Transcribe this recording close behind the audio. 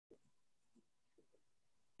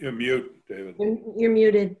You're mute, David. You're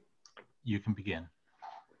muted. You can begin.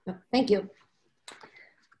 Oh, thank you.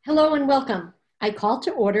 Hello and welcome. I call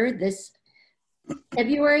to order this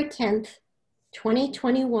February 10th,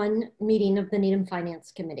 2021 meeting of the Needham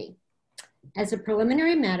Finance Committee. As a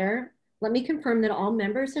preliminary matter, let me confirm that all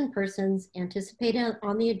members and persons anticipated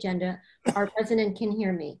on the agenda are present and can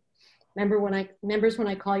hear me. Members, when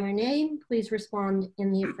I call your name, please respond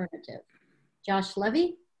in the affirmative. Josh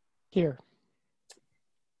Levy? Here.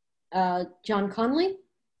 John Conley?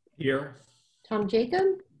 Here. Tom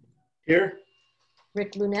Jacob? Here.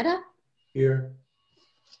 Rick Lunetta? Here.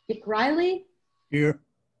 Dick Riley? Here.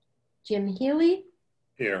 Jim Healy?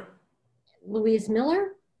 Here. Louise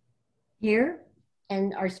Miller? Here.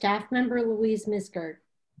 And our staff member, Louise Misgard.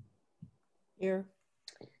 Here.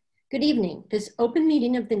 Good evening. This open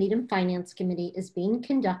meeting of the Needham Finance Committee is being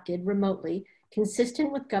conducted remotely,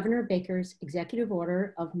 consistent with Governor Baker's executive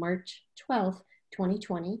order of March 12th,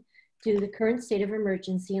 2020, due to the current state of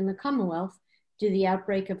emergency in the Commonwealth due to the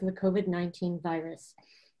outbreak of the COVID-19 virus.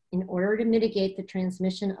 In order to mitigate the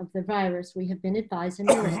transmission of the virus, we have been advised and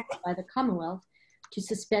directed by the Commonwealth to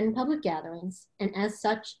suspend public gatherings, and as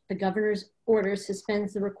such, the governor's order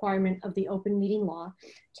suspends the requirement of the open meeting law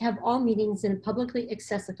to have all meetings in a publicly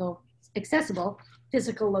accessible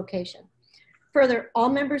physical location. Further, all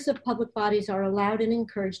members of public bodies are allowed and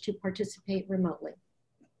encouraged to participate remotely.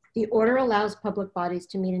 The order allows public bodies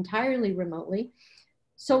to meet entirely remotely,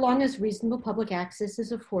 so long as reasonable public access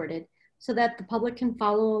is afforded so that the public can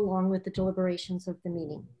follow along with the deliberations of the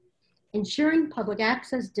meeting. Ensuring public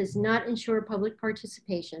access does not ensure public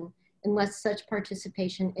participation unless such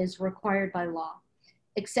participation is required by law.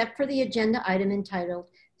 Except for the agenda item entitled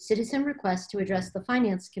Citizen Request to Address the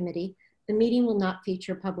Finance Committee, the meeting will not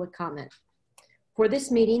feature public comment. For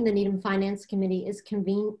this meeting, the Needham Finance Committee is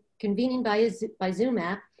convening by Zoom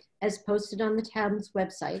app as posted on the town's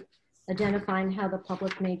website, identifying how the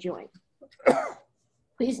public may join.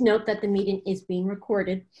 Please note that the meeting is being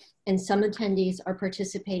recorded and some attendees are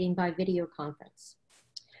participating by video conference.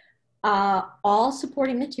 All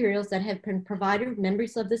supporting materials that have been provided with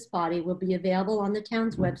members of this body will be available on the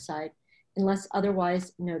town's website unless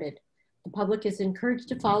otherwise noted. The public is encouraged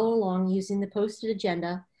to follow along using the posted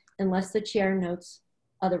agenda unless the chair notes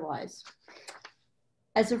otherwise.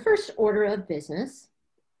 As a first order of business,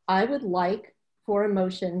 I would like for a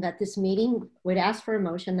motion that this meeting, would ask for a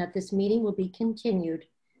motion that this meeting will be continued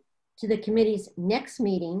to the committee's next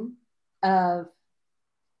meeting of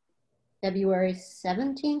February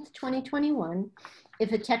 17th, 2021,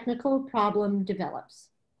 if a technical problem develops.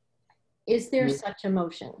 Is there such a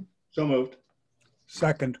motion? So moved.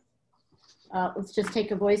 Second. Let's just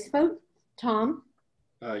take a voice vote. Tom?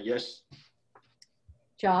 Yes.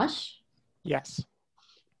 Josh? Yes.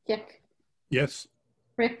 Dick? Yes.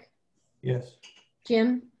 Rick? Yes.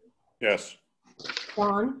 Jim? Yes.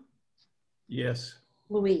 Dawn? Yes.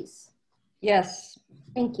 Louise? Yes.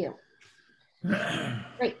 Thank you.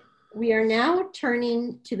 Great. We are now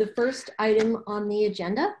turning to the first item on the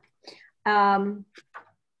agenda.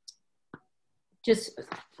 Just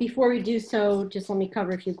before we do so, just let me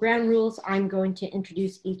cover a few ground rules. I'm going to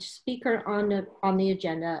introduce each speaker on the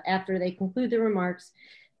agenda. After they conclude their remarks,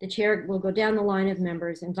 the chair will go down the line of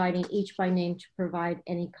members, inviting each by name to provide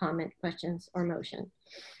any comment, questions, or motion.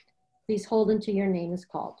 Please hold until your name is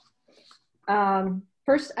called.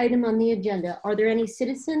 First item on the agenda, are there any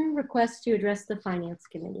citizen requests to address the Finance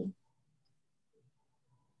Committee?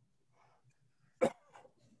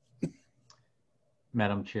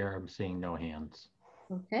 Madam Chair, I'm seeing no hands.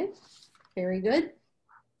 Okay, very good.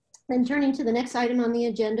 Then turning to the next item on the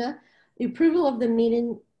agenda, the approval of the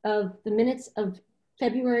minutes of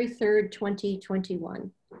February 3rd, 2021.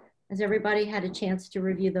 Has everybody had a chance to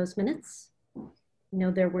review those minutes? I know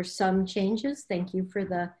there were some changes. Thank you for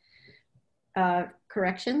the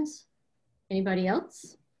corrections. Anybody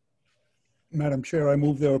else? Madam Chair, I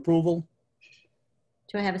move their approval.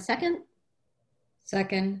 Do I have a second?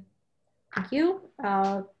 Second. Thank you.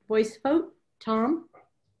 Voice vote. Tom?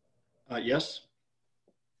 Yes.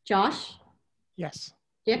 Josh? Yes.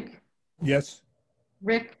 Dick? Yes.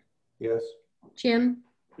 Rick? Yes. Jim?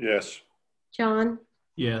 Yes. John?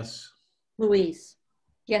 Yes. Louise?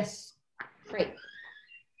 Yes. Great.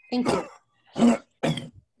 Thank you.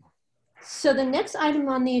 So the next item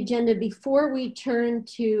on the agenda, before we turn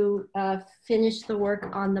to finish the work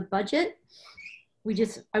on the budget,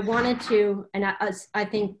 I wanted to, and I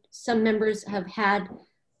think some members have had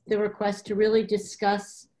the request to really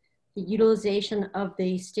discuss the utilization of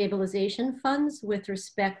the stabilization funds with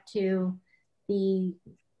respect to the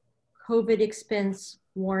COVID expense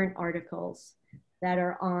warrant articles that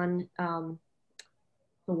are on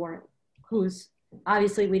the warrant, whose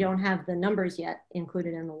obviously we don't have the numbers yet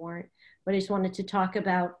included in the warrant, but I just wanted to talk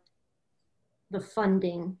about the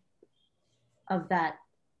funding of that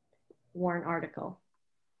warrant article.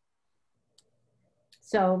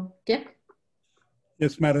 So, Dick?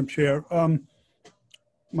 Yes, Madam Chair.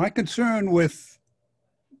 My concern with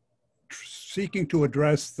seeking to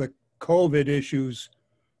address the COVID issues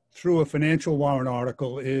through a financial warrant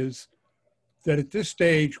article is that at this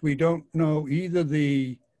stage, we don't know either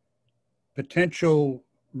the potential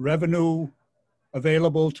revenue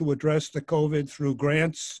available to address the COVID through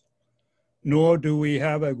grants, nor do we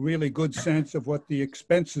have a really good sense of what the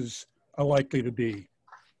expenses are likely to be.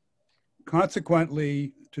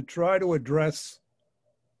 Consequently, to try to address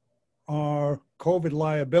our COVID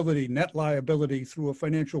liability, net liability through a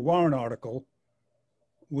financial warrant article,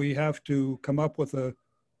 we have to come up with a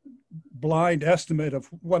blind estimate of,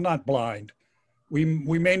 well, not blind. We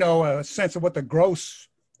may know a sense of what the gross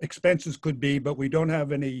expenses could be, but we don't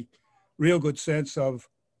have any real good sense of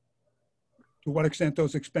to what extent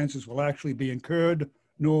those expenses will actually be incurred,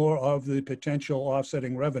 nor of the potential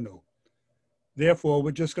offsetting revenue. Therefore,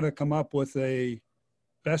 we're just going to come up with a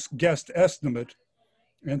best guess estimate.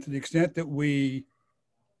 And to the extent that we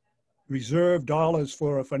reserve dollars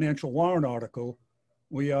for a financial warrant article,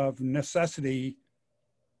 we have necessity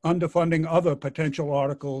underfunding other potential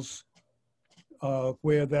articles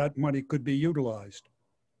where that money could be utilized.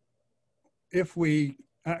 If we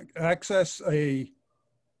access a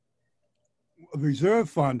reserve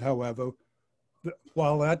fund, however,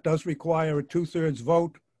 while that does require a 2/3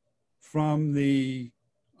 vote from the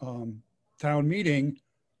town meeting,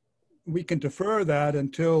 we can defer that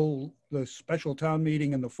until the special town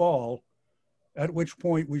meeting in the fall, at which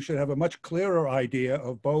point we should have a much clearer idea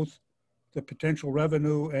of both the potential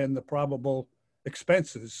revenue and the probable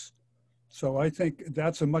expenses. So I think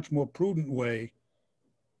that's a much more prudent way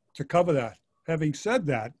to cover that. Having said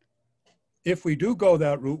that, if we do go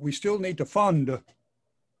that route, we still need to fund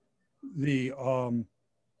the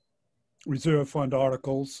reserve fund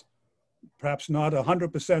articles, perhaps not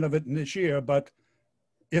 100% of it in this year, but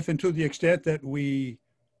if and to the extent that we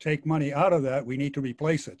take money out of that, we need to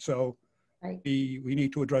replace it. So Right. we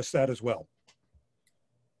need to address that as well.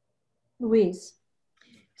 Louise?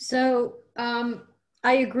 So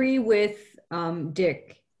I agree with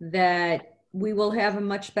Dick that we will have a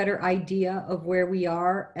much better idea of where we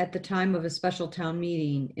are at the time of a special town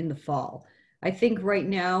meeting in the fall. I think right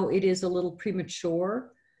now it is a little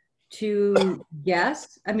premature to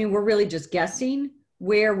guess. I mean, we're really just guessing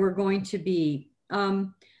where we're going to be.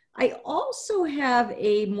 I also have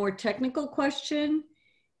a more technical question.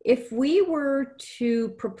 If we were to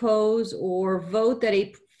propose or vote that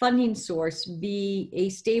a funding source be a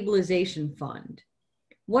stabilization fund,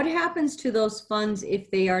 what happens to those funds if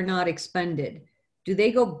they are not expended? Do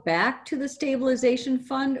they go back to the stabilization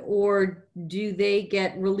fund, or do they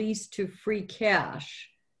get released to free cash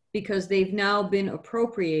because they've now been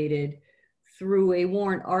appropriated through a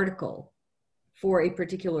warrant article for a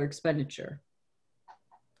particular expenditure?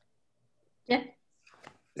 Yeah.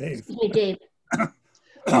 Dave. Excuse me, Dave.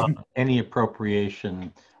 Any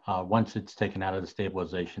appropriation, once it's taken out of the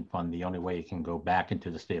stabilization fund, the only way it can go back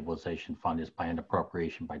into the stabilization fund is by an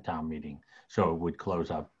appropriation by town meeting. So it would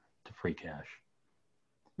close out to free cash.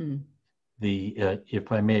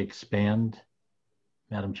 If I may expand,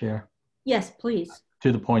 Madam Chair? Yes, please.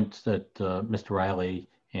 To the points that Mr. Riley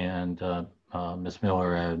and Ms.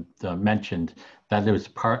 Miller had mentioned, that is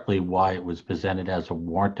partly why it was presented as a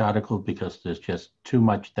warrant article, because there's just too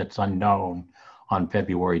much that's unknown on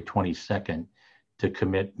February 22nd to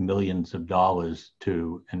commit millions of dollars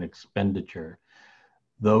to an expenditure.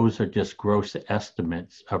 Those are just gross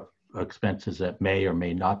estimates of expenses that may or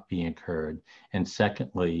may not be incurred. And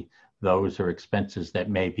secondly, those are expenses that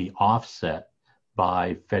may be offset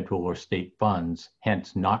by federal or state funds,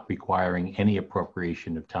 hence not requiring any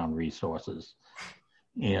appropriation of town resources.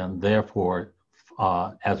 And therefore,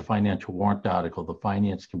 as a financial warrant article, the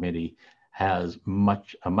Finance Committee has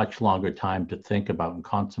a much longer time to think about and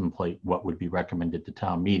contemplate what would be recommended to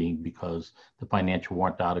town meeting, because the financial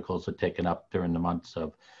warrant articles are taken up during the months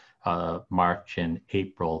of March and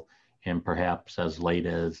April, and perhaps as late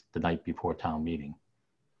as the night before town meeting.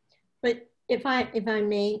 But if I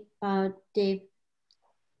may, Dave,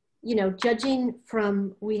 you know, judging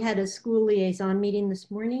from, we had a school liaison meeting this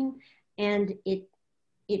morning, and it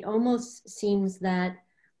almost seems that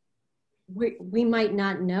we might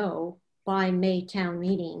not know by May town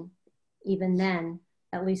meeting, even then,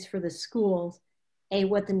 at least for the schools, A,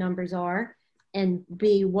 what the numbers are, and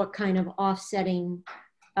B, what kind of offsetting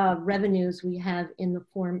revenues we have in the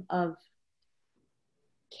form of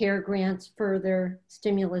care grants, further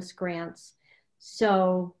stimulus grants.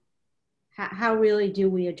 So how really do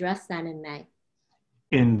we address that in May?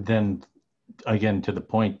 And then again, to the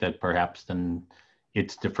point that perhaps then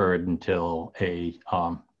it's deferred until a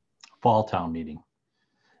fall town meeting.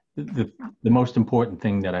 The most important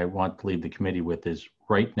thing that I want to leave the committee with is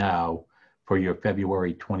right now for your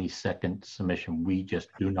February 22nd submission, we just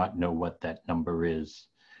do not know what that number is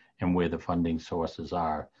and where the funding sources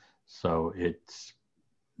are. So it's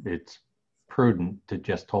prudent to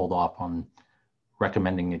just hold off on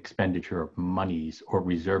recommending expenditure of monies or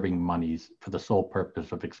reserving monies for the sole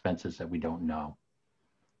purpose of expenses that we don't know.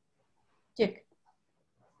 Dick?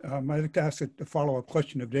 I'd like to ask a follow-up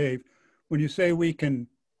question of Dave. When you say we can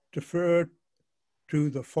defer to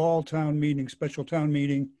the fall town meeting, special town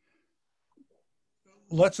meeting,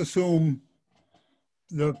 let's assume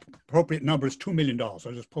the appropriate number is $2 million. I'll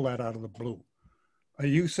just pull that out of the blue. Are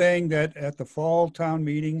you saying that at the fall town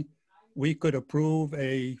meeting, we could approve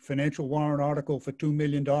a financial warrant article for $2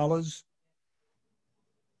 million?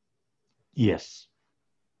 Yes.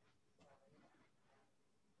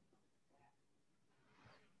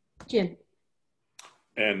 Jim?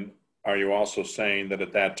 And are you also saying that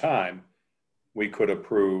at that time, we could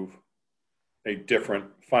approve a different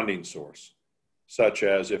funding source, such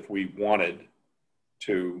as if we wanted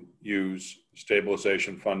to use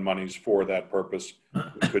stabilization fund monies for that purpose,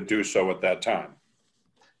 we could do so at that time?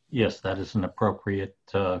 Yes, that is an appropriate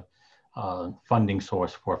funding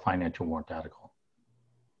source for a financial warrant article.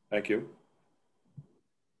 Thank you.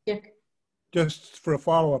 Dick? Just for a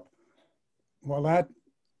follow-up, while that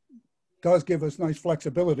does give us nice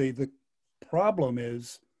flexibility, the problem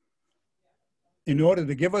is, in order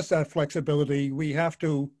to give us that flexibility, we have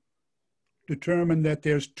to determine that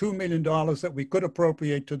there's $2 million that we could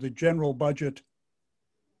appropriate to the general budget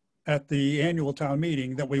at the annual town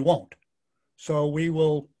meeting that we won't. So we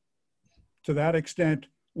will, to that extent,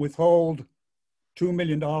 withhold $2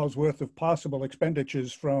 million worth of possible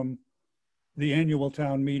expenditures from the annual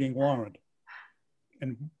town meeting warrant.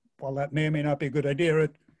 And while that may or may not be a good idea,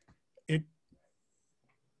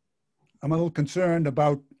 I'm a little concerned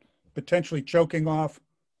about potentially choking off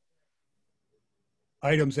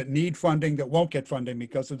items that need funding that won't get funding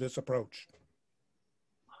because of this approach.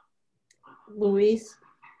 Louise?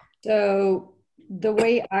 So the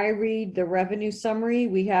way I read the revenue summary,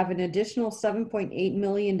 we have an additional $7.8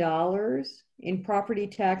 million in property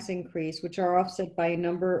tax increase, which are offset by a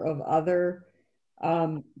number of other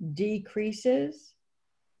decreases.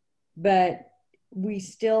 But we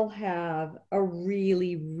still have a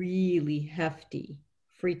really, really hefty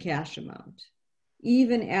free cash amount.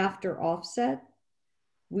 Even after offset,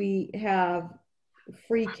 we have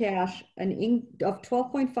free cash of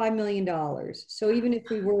 $12.5 million. So even if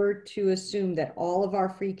we were to assume that all of our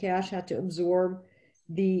free cash had to absorb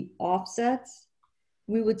the offsets,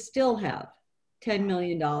 we would still have $10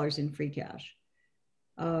 million in free cash.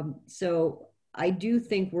 So I do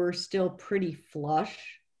think we're still pretty flush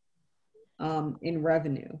in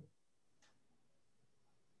revenue.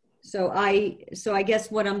 So I guess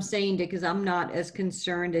what I'm saying, Dick, is I'm not as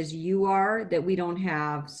concerned as you are that we don't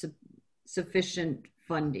have sufficient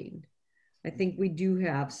funding. I think we do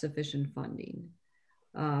have sufficient funding.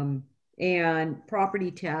 And property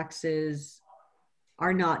taxes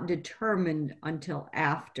are not determined until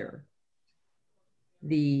after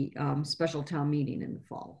the special town meeting in the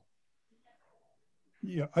fall.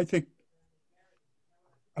 Yeah, I think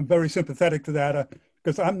I'm very sympathetic to that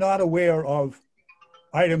because I'm not aware of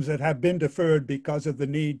items that have been deferred because of the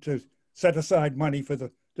need to set aside money for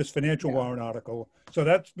this financial warrant article. So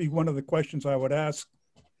that's be one of the questions I would ask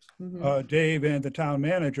Dave and the town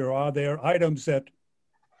manager. Are there items that,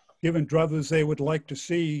 given druthers, they would like to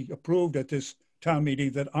see approved at this town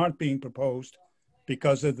meeting that aren't being proposed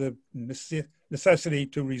because of the necessity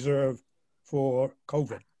to reserve for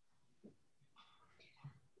COVID?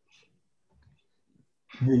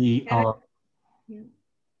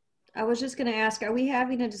 I was just going to ask, are we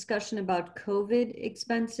having a discussion about COVID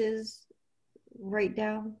expenses right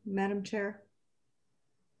now, Madam Chair?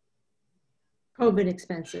 COVID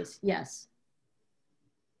expenses, yes.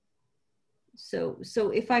 So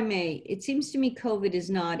if I may, it seems to me COVID is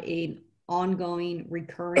not an ongoing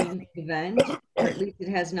recurring event, or at least it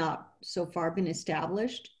has not so far been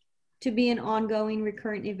established to be an ongoing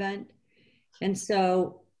recurrent event. And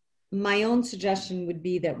so my own suggestion would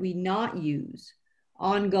be that we not use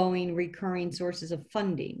ongoing recurring sources of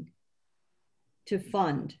funding to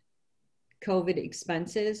fund COVID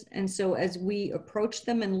expenses. And so as we approach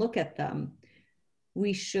them and look at them,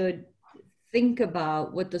 we should think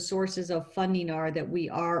about what the sources of funding are that we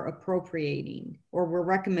are appropriating or we're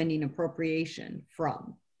recommending appropriation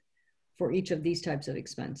from for each of these types of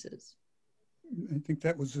expenses. I think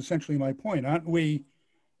that was essentially my point. Aren't we,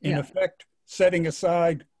 in Yeah. effect, setting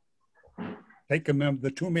aside, take the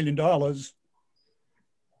 $2 million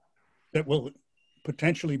that will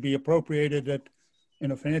potentially be appropriated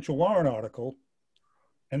in a financial warrant article,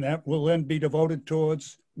 and that will then be devoted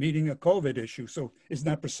towards meeting a COVID issue? So isn't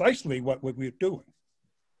that precisely what we're doing?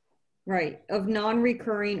 Right, of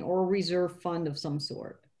non-recurring or reserve fund of some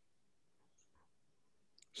sort.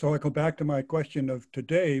 So I go back to my question to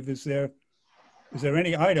Dave, is there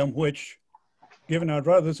any item which, given our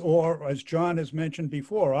brothers, or as John has mentioned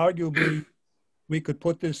before, arguably we could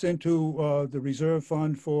put this into the reserve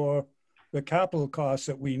fund for the capital costs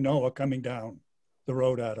that we know are coming down the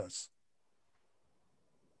road at us?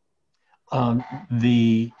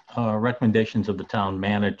 The recommendations of the town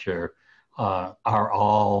manager are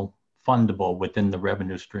all fundable within the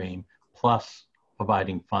revenue stream, plus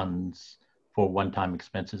providing funds for one-time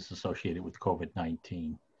expenses associated with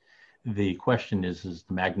COVID-19. The question is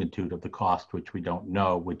the magnitude of the cost, which we don't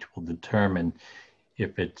know, which will determine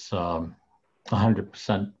if it's 100%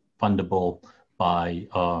 fundable by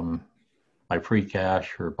free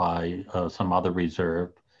cash or by some other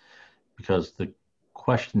reserve. Because the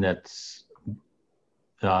question that's,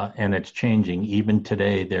 and it's changing, even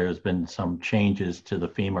today, there's been some changes to the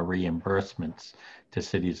FEMA reimbursements to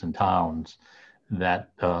cities and towns that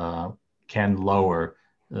can lower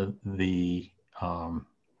the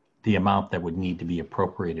amount that would need to be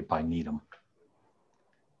appropriated by Needham.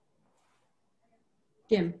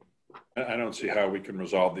 Jim. I don't see how we can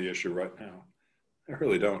resolve the issue right now. I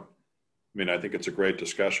really don't. I mean, I think it's a great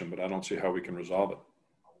discussion, but I don't see how we can resolve it.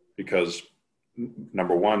 Because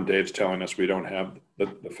number one, Dave's telling us we don't have the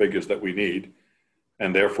figures that we need,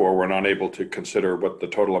 and therefore we're not able to consider what the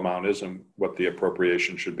total amount is and what the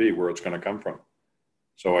appropriation should be, where it's going to come from.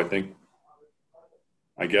 So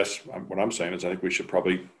I guess what I'm saying is I think we should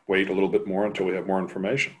probably wait a little bit more until we have more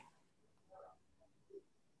information.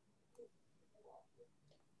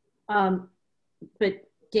 But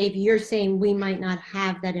Dave, you're saying we might not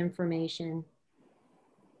have that information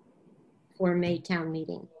for May town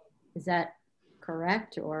meeting. Is that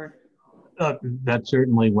correct, or? That's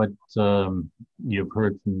certainly what you've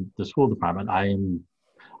heard from the school department. I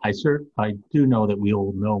do know that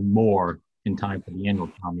we'll know more in time for the annual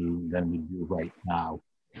town meeting than we do right now.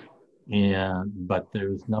 But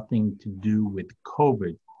there's nothing to do with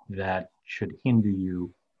COVID that should hinder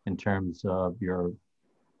you in terms of your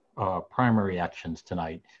primary actions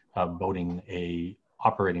tonight, voting a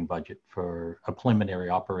preliminary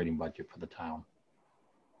operating budget for the town.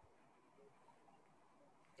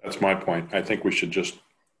 That's my point. I think we should just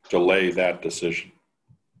delay that decision.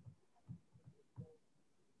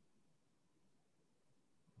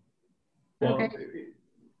 Okay.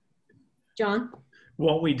 John?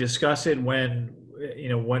 Won't we discuss it when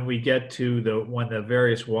we get to when the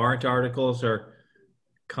various warrant articles are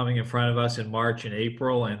coming in front of us in March and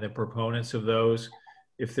April, and the proponents of those,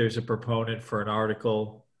 if there's a proponent for an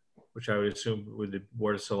article, which I would assume with the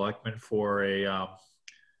Board of Selectmen for a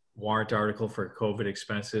warrant article for COVID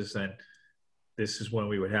expenses, then this is when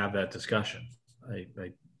we would have that discussion,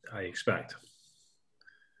 I expect.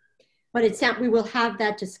 But we will have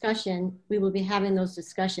that discussion. We will be having those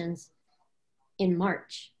discussions in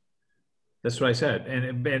March. That's what I said.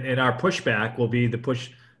 And our pushback will be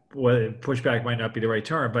pushback might not be the right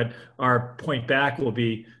term, but our point back will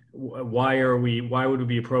be, why would we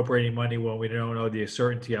be appropriating money when we don't know the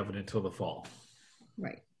certainty of it until the fall?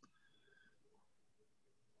 Right.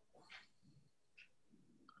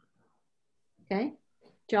 Okay.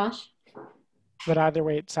 Josh? But either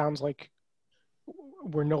way, it sounds like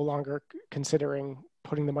we're no longer considering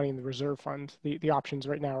putting the money in the reserve fund. The options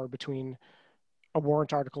right now are between a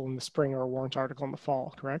warrant article in the spring or a warrant article in the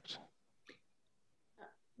fall, correct?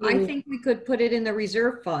 I think we could put it in the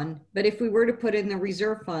reserve fund, but if we were to put it in the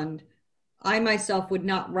reserve fund, I myself would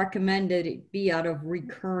not recommend that it be out of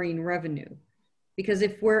recurring revenue. Because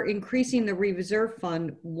if we're increasing the reserve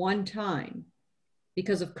fund one time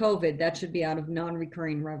because of COVID, that should be out of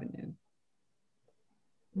non-recurring revenue.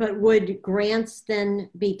 But would grants then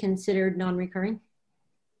be considered non-recurring?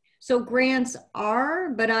 So grants are,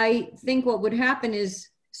 but I think what would happen is,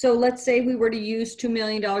 so let's say we were to use $2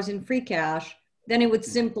 million in free cash, then it would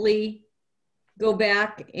simply go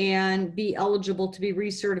back and be eligible to be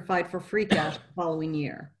recertified for free cash the following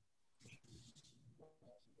year.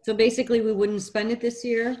 So basically we wouldn't spend it this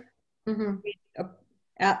year,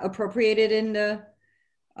 appropriate it in the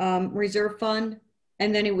reserve fund,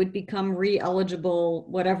 and then it would become re-eligible,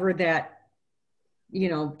 whatever that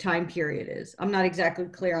time period is. I'm not exactly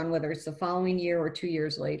clear on whether it's the following year or 2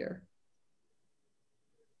 years later.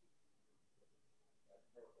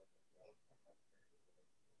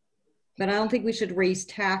 but I don't think we should raise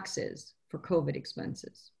taxes for COVID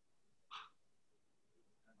expenses.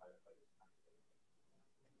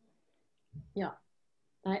 Yeah,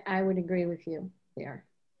 I would agree with you there.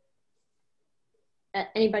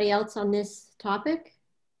 Anybody else on this topic?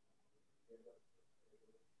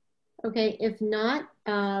 Okay, if not,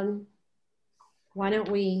 why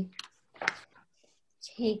don't we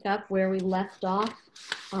take up where we left off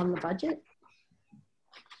on the budget?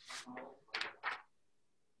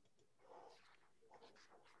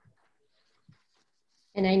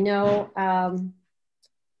 And I know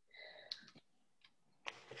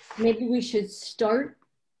maybe we should start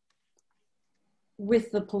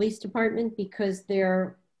with the police department, because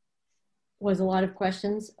there was a lot of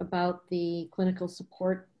questions about the clinical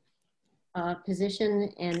support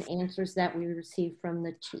position and answers that we received from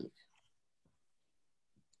the chief.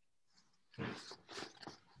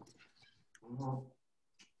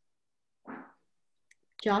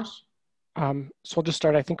 Josh? So I'll just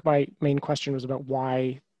start. I think my main question was about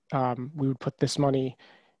why we would put this money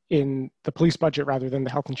in the police budget rather than the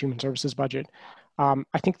Health and Human Services budget.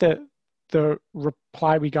 I think that the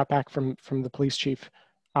reply we got back from the police chief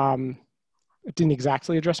it didn't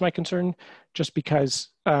exactly address my concern, just because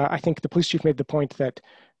I think the police chief made the point that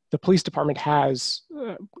the police department has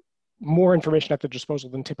more information at their disposal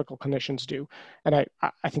than typical clinicians do. And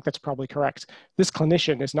I think that's probably correct. This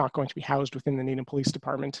clinician is not going to be housed within the Needham Police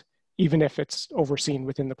Department, even if it's overseen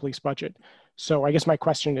within the police budget. So I guess my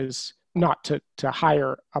question is not to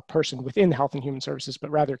hire a person within the Health and Human Services, but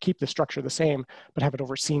rather keep the structure the same, but have it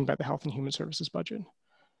overseen by the Health and Human Services budget.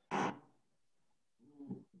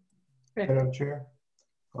 Madam Chair,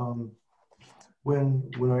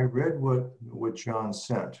 when I read what John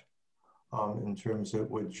sent, in terms of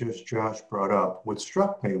what just Josh brought up, what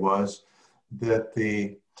struck me was that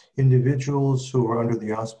the individuals who are under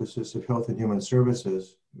the auspices of Health and Human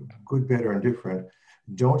Services, good, bad, or indifferent,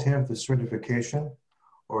 don't have the certification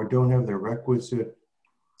or don't have the requisite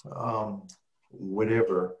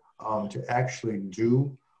whatever to actually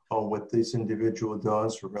do what this individual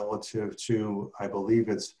does relative to, I believe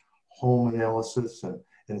it's home analysis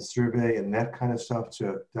and survey and that kind of stuff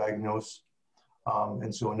to diagnose.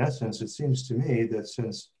 And so in essence, it seems to me that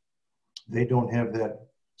since they don't have that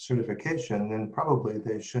certification, then probably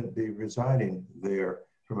they shouldn't be residing there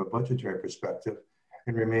from a budgetary perspective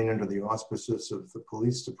and remain under the auspices of the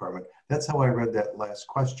police department. That's how I read that last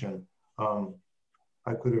question. I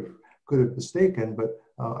could have mistaken, but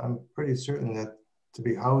I'm pretty certain that to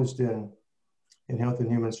be housed in Health and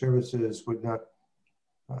Human Services would not,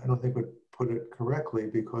 I don't think would put it correctly,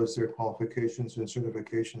 because their qualifications and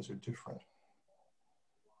certifications are different.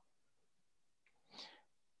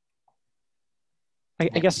 I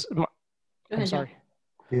guess, I'm sorry.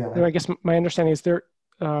 Yeah. I guess my understanding is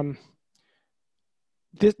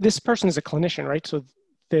this person is a clinician, right? So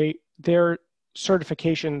their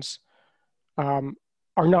certifications are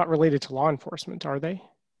not related to law enforcement, are they?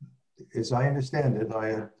 As I understand it,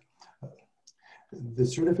 the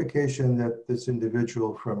certification that this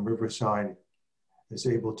individual from Riverside is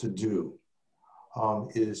able to do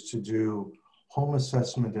is to do home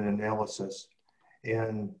assessment and analysis,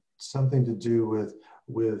 and something to do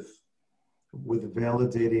with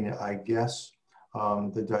validating, I guess,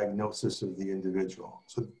 the diagnosis of the individual.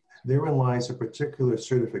 So therein lies a particular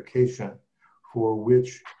certification for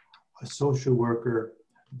which a social worker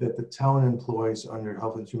that the town employs under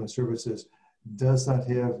Health and Human Services does not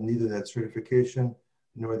have neither that certification,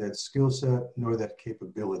 nor that skill set, nor that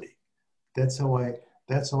capability. That's how I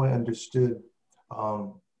understood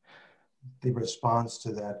the response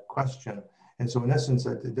to that question. And so in essence,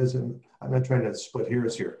 it doesn't, I'm not trying to split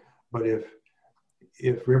hairs here, but if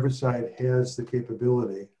Riverside has the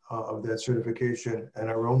capability of that certification and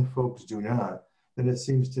our own folks do not, then it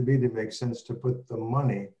seems to me to make sense to put the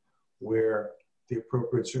money where the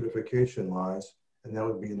appropriate certification lies, and that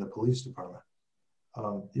would be in the police department.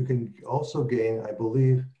 You can also gain, I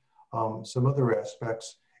believe, some other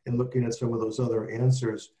aspects in looking at some of those other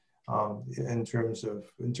answers in terms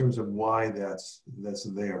of why that's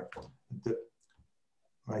there.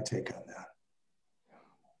 My take on that.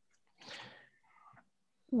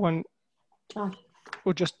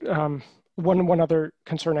 One other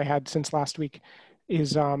concern I had since last week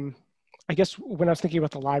is, I guess when I was thinking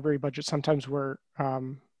about the library budget, sometimes we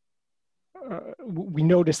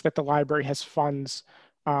notice that the library has funds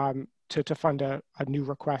to fund a new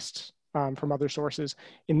request from other sources.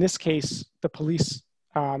 In this case, the police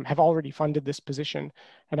have already funded this position,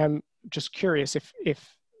 and I'm just curious if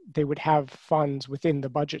they would have funds within the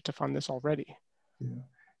budget to fund this already. Yeah.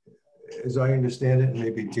 As I understand it, and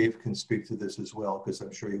maybe Dave can speak to this as well, because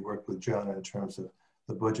I'm sure you worked with John in terms of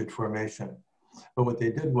the budget formation. But what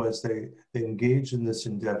they did was they engaged in this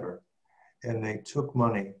endeavor, and they took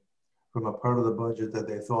money from a part of the budget that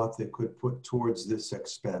they thought they could put towards this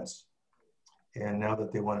expense. And now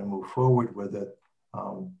that they want to move forward with it,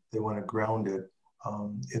 they want to ground it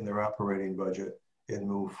in their operating budget and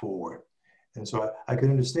move forward. And so I can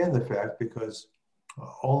understand the fact, because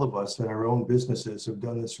all of us in our own businesses have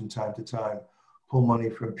done this from time to time, pull money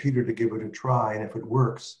from Peter to give it a try, and if it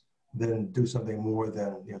works, then do something more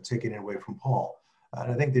than taking it away from Paul.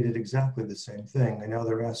 And I think they did exactly the same thing. And now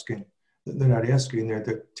they're asking, they're not asking,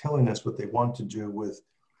 they're telling us what they want to do with,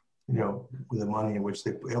 with the money in which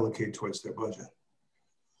they allocate towards their budget.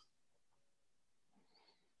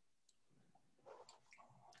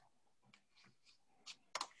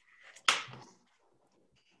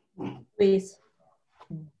 Please.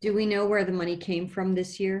 Do we know where the money came from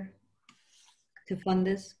this year to fund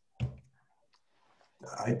this?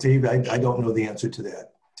 Dave, I don't know the answer to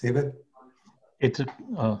that. David? It's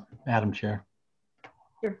Madam Chair.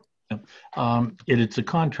 Sure. It's a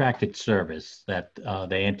contracted service that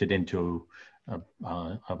they entered into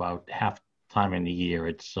about half time in the year.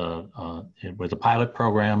 It was a pilot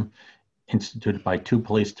program instituted by 2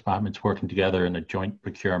 police departments working together in a joint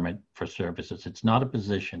procurement for services. It's not a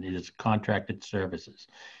position, it is contracted services.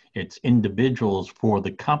 It's individuals for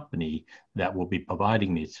the company that will be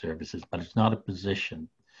providing these services, but it's not a position.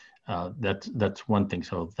 That's one thing.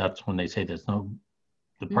 So that's when they say there's no,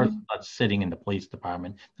 the person not sitting in the police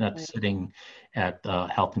department, not sitting at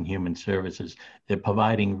Health and Human Services. They're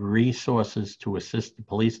providing resources to assist the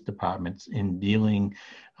police departments in dealing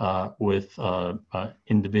with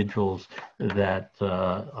individuals that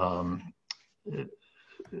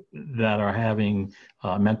that are having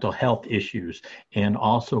mental health issues, and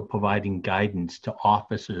also providing guidance to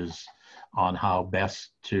officers on how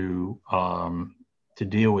best to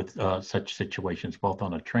deal with such situations, both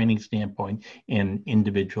on a training standpoint and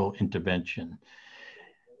individual intervention.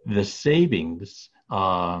 The savings,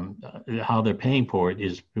 how they're paying for it,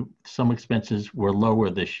 is some expenses were lower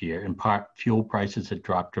this year. In part, fuel prices had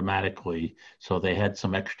dropped dramatically, so they had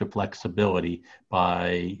some extra flexibility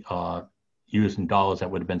by using dollars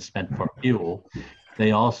that would have been spent for fuel.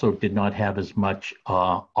 They also did not have as much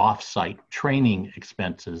off-site training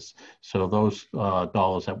expenses. So those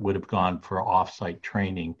dollars that would have gone for off-site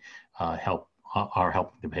training are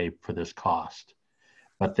helping to pay for this cost.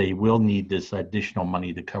 But they will need this additional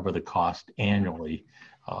money to cover the cost annually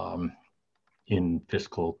in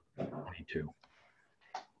fiscal 22.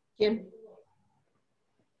 Jim?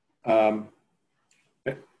 I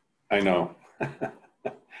know.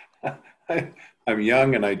 I'm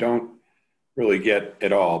young and I don't really get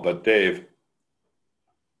it all, but Dave,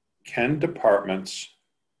 can departments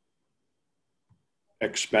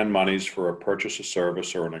expend monies for a purchase of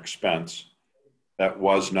service or an expense that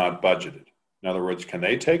was not budgeted? In other words, can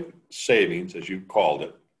they take savings, as you called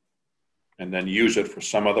it, and then use it for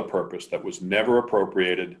some other purpose that was never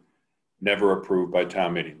appropriated, never approved by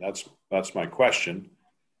town meeting? That's my question.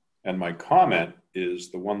 And my comment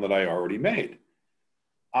is the one that I already made.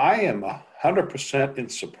 I am 100% in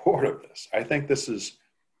support of this. I think this is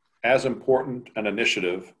as important an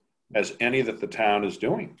initiative as any that the town is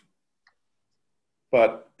doing.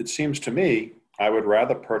 But it seems to me I would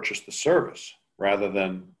rather purchase the service rather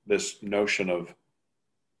than this notion of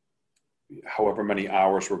however many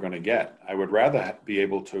hours we're going to get. I would rather be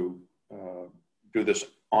able to do this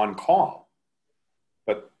on call.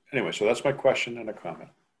 But anyway, so that's my question and a comment.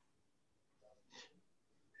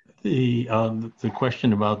 The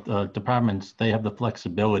question about departments, they have the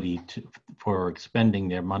flexibility for expending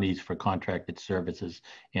their monies for contracted services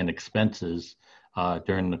and expenses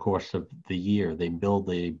during the course of the year. They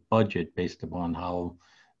build a budget based upon how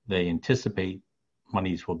they anticipate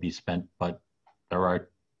monies will be spent, but there are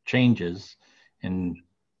changes, and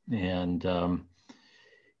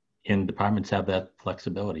departments have that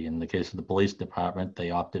flexibility. In the case of the police department,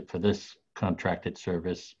 they opted for this contracted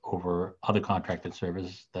service over other contracted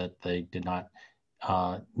services that they did not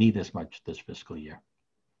need as much this fiscal year.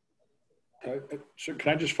 So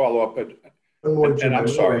can I just follow up? And I'm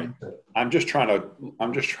sorry, I'm just trying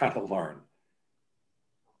to learn.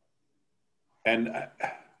 And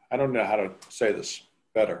I don't know how to say this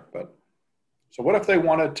better, but so what if they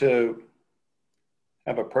wanted to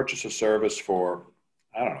have a purchase of service for,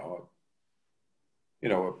 I don't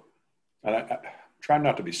know, and I'm trying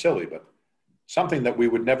not to be silly, but something that we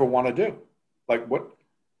would never want to do. Like what?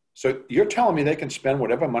 So you're telling me they can spend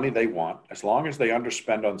whatever money they want, as long as they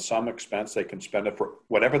underspend on some expense, they can spend it for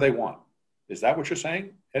whatever they want. Is that what you're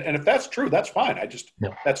saying? And if that's true, that's fine.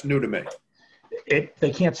 That's new to me.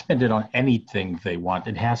 They can't spend it on anything they want.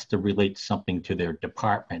 It has to relate something to their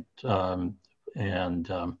department.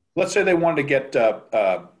 Let's say they wanted to get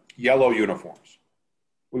yellow uniforms.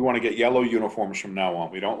 We want to get yellow uniforms from now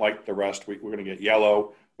on. We don't like the rest. We're going to get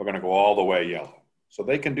yellow. We're going to go all the way yellow. So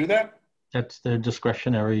they can do that? That's their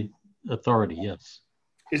discretionary authority, yes.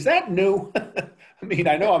 Is that new? I mean,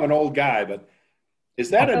 I know I'm an old guy, but is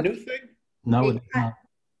that a new thing? No, it's not.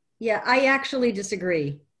 Yeah, I actually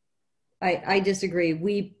disagree. I disagree.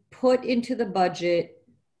 We put into the budget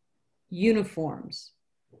uniforms.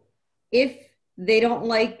 If they don't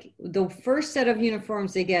like the first set of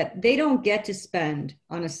uniforms they get, they don't get to spend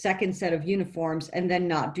on a second set of uniforms and then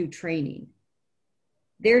not do training.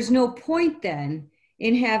 There's no point then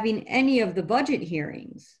in having any of the budget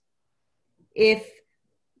hearings if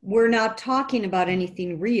we're not talking about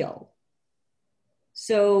anything real.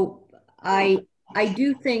 So I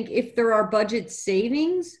do think if there are budget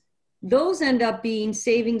savings, those end up being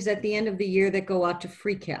savings at the end of the year that go out to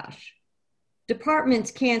free cash. Departments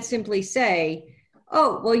can't simply say,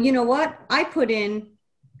 oh, well, you know what? I put in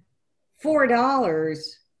 $4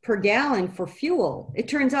 per gallon for fuel. It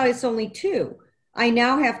turns out it's only $2. I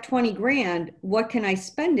now have 20 grand. What can I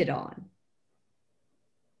spend it on?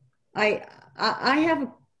 I have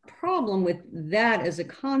a problem with that as a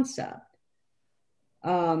concept.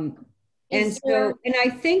 And I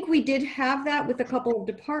think we did have that with a couple of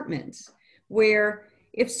departments where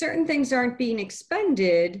if certain things aren't being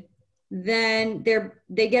expended, then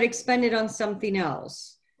they get expended on something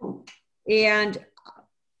else. And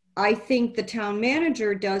I think the town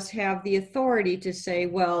manager does have the authority to say,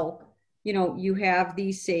 well, you know, you have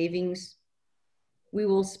these savings. We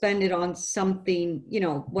will spend it on something, you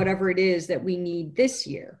know, whatever it is that we need this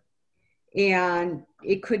year. And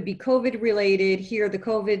it could be COVID related. Here,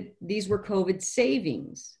 these were COVID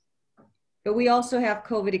savings, but we also have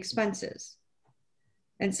COVID expenses.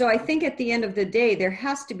 And so I think at the end of the day, there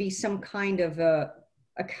has to be some kind of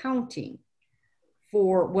accounting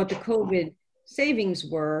for what the COVID savings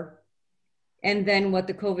were, and then what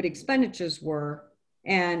the COVID expenditures were,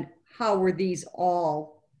 and how were these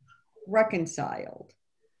all reconciled.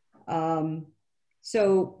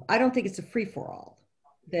 So I don't think it's a free-for-all,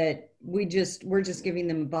 that we're just giving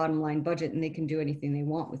them a bottom line budget and they can do anything they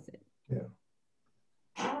want with it.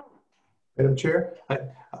 Yeah. Madam Chair,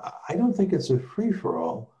 I don't think it's a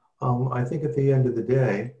free-for-all. I think at the end of the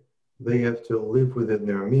day, they have to live within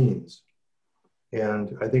their means.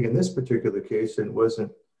 And I think in this particular case, it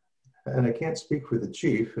wasn't, and I can't speak for the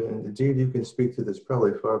chief, and indeed you can speak to this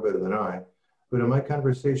probably far better than I, but in my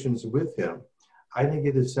conversations with him, I didn't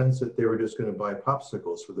get a sense that they were just going to buy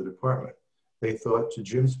popsicles for the department. They thought, to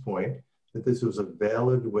Jim's point, that this was a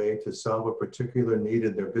valid way to solve a particular need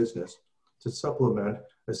in their business, to supplement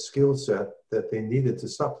a skill set that they needed to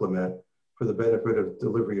supplement for the benefit of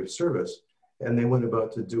delivery of service. And they went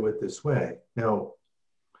about to do it this way. Now,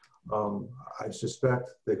 I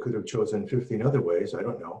suspect they could have chosen 15 other ways. I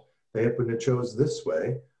don't know. They happened to chose this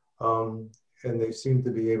way. And they seem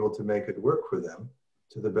to be able to make it work for them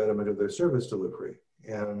to the betterment of their service delivery.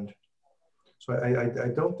 And so I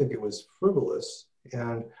don't think it was frivolous.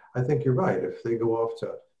 And I think you're right. If they go off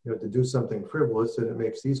to, you know, to do something frivolous, then it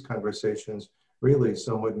makes these conversations really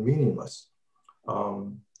somewhat meaningless.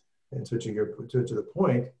 And so to the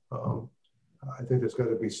point, I think there's got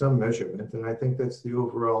to be some measurement. And I think that's the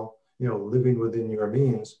overall, you know, living within your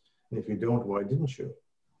means. And if you don't, why didn't you?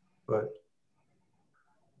 But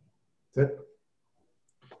that,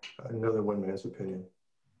 another one man's opinion.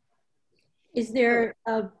 Is there,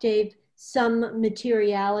 Dave, some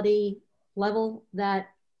materiality level that,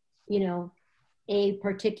 you know, a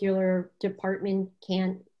particular department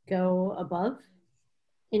can't go above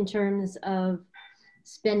in terms of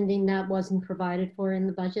spending that wasn't provided for in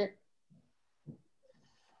the budget?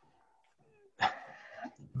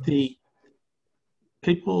 The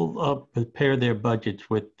people prepare their budgets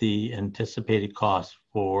with the anticipated costs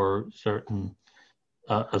for certain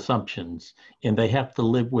assumptions, and they have to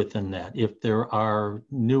live within that. If there are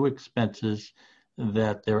new expenses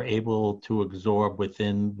that they're able to absorb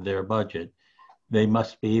within their budget, they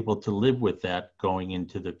must be able to live with that going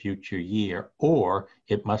into the future year, or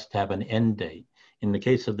it must have an end date. In the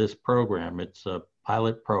case of this program, it's a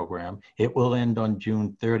pilot program. It will end on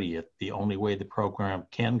June 30th. The only way the program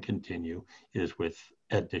can continue is with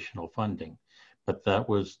additional funding. But that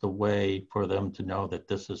was the way for them to know that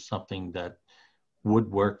this is something that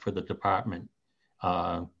would work for the department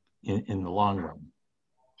in the long run.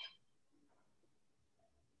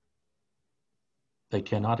 They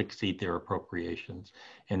cannot exceed their appropriations,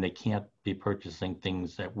 and they can't be purchasing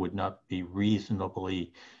things that would not be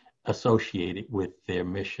reasonably associated with their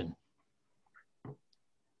mission.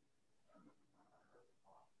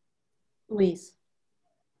 Louise.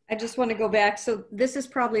 I just want to go back. So this is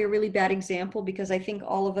probably a really bad example because I think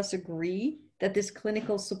all of us agree that this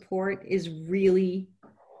clinical support is really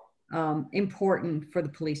important for the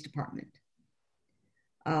police department.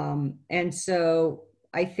 And so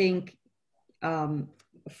I think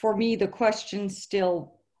for me, the question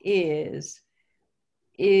still is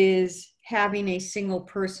having a single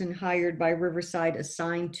person hired by Riverside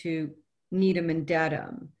assigned to Needham and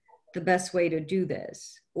Dedham the best way to do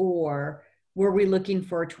this? Or were we looking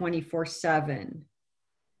for a 24/7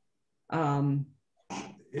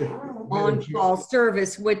 on-call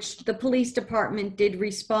service, which the police department did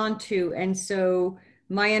respond to? And so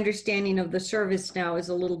my understanding of the service now is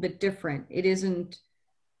a little bit different. It isn't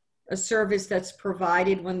a service that's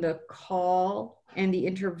provided when the call and the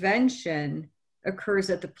intervention occurs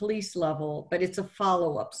at the police level, but it's a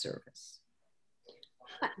follow-up service.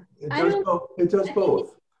 It does both. It does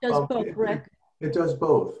both. Rick. It does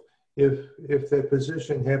both. If that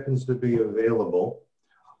position happens to be available,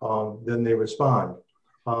 then they respond.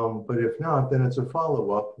 But if not, then it's a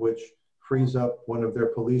follow-up, which frees up one of their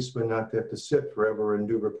policemen not to have to sit forever and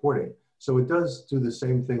do reporting. So it does do the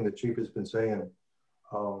same thing the chief has been saying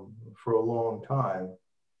for a long time.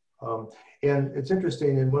 And it's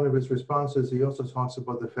interesting, in one of his responses, he also talks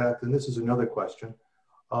about the fact, and this is another question,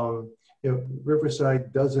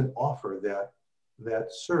 Riverside doesn't offer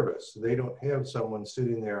that service. They don't have someone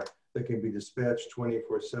sitting there that can be dispatched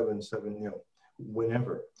 24/7,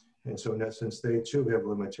 whenever. And so in essence, they too have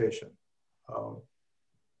limitation.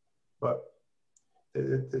 But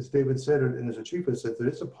as David said, and as the chief has said, that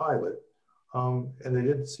it's a pilot, and they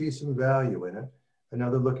did see some value in it, and now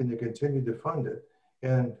they're looking to continue to fund it.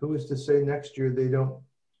 And who is to say next year they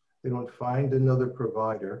don't find another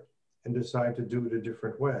provider and decide to do it a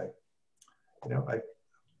different way?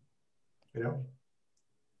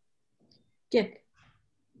 Dick.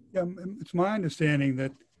 Yeah, it's my understanding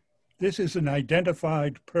that this is an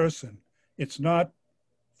identified person. It's not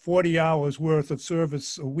 40 hours worth of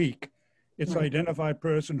service a week. It's an identified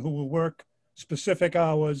person who will work specific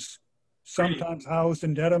hours, sometimes housed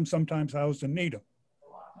in Dedham, sometimes housed in Needham.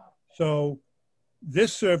 So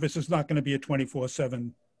this service is not going to be a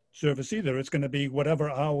 24/7 service either. It's going to be whatever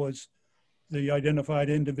hours the identified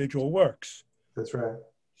individual works. That's right.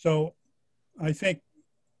 So I think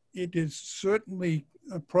it is certainly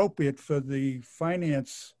appropriate for the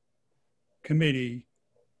finance committee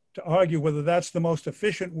to argue whether that's the most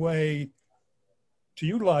efficient way to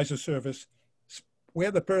utilize a service.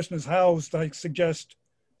 Where the person is housed, I suggest,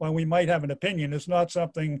 while we might have an opinion, is not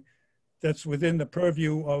something that's within the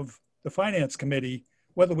purview of the finance committee.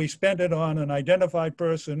 Whether we spend it on an identified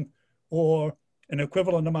person or an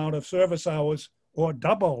equivalent amount of service hours or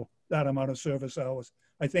double that amount of service hours,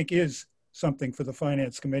 I think is something for the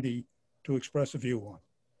finance committee to express a view on.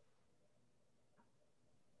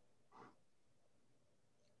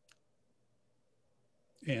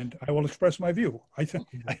 And I will express my view. I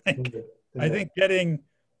think getting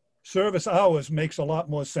service hours makes a lot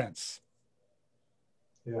more sense.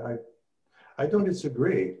 Yeah, I don't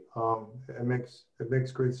disagree. It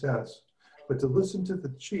makes great sense. But to listen to the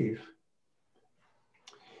chief,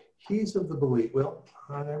 he's of the belief, well,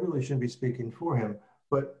 I really shouldn't be speaking for him,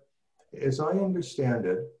 but as I understand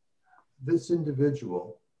it, this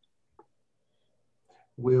individual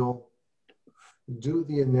will do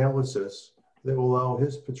the analysis that will allow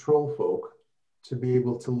his patrol folk to be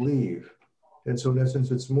able to leave. And so in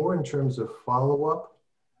essence, it's more in terms of follow-up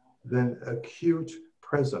than acute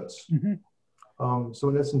presence. Mm-hmm. So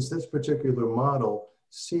in essence, this particular model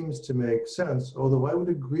seems to make sense, although I would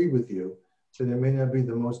agree with you that it may not be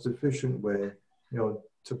the most efficient way,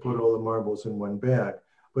 to put all the marbles in one bag.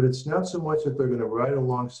 But it's not so much that they're going to ride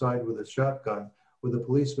alongside with a shotgun with a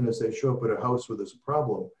policeman as they show up at a house with this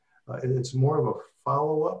problem. It's more of a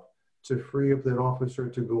follow-up to free up that officer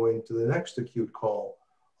to go into the next acute call.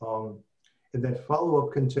 And that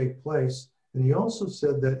follow-up can take place. And he also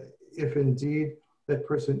said that if indeed that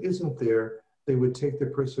person isn't there, they would take the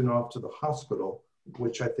person off to the hospital,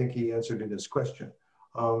 which I think he answered in his question.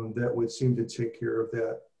 That would seem to take care of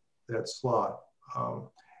that slot.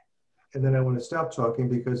 And then I want to stop talking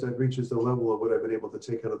because that reaches the level of what I've been able to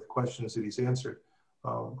take out of the questions that he's answered.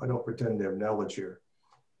 I don't pretend to have knowledge here.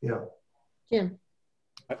 Yeah. Jim.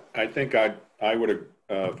 I think I would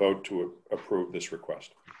vote to approve this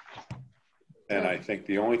request. And I think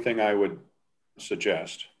the only thing I would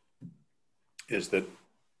suggest is that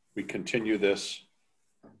we continue this,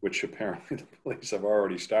 which apparently the police have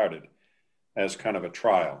already started, as kind of a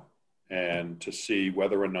trial, and to see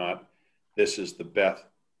whether or not this is the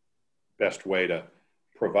best way to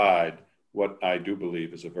provide what I do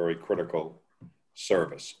believe is a very critical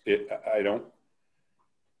service. I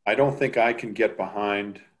don't think I can get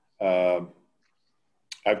behind.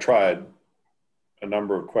 I've tried a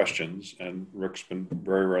number of questions, and Rick's been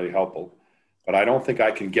very, very helpful, but I don't think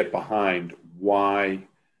I can get behind why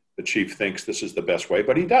the chief thinks this is the best way,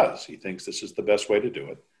 but he does. He thinks this is the best way to do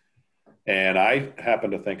it. And I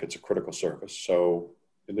happen to think it's a critical service. So,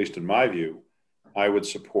 at least in my view, I would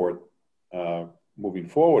support moving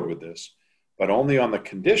forward with this, but only on the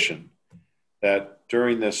condition that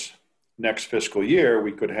during this next fiscal year,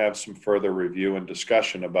 we could have some further review and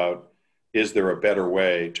discussion about, is there a better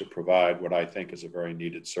way to provide what I think is a very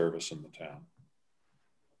needed service in the town?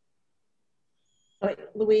 All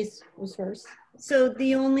right, Louise was first. So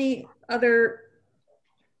the only other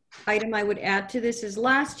item I would add to this is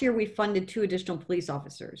last year we funded 2 additional police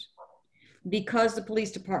officers because the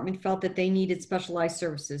police department felt that they needed specialized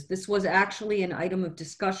services. This was actually an item of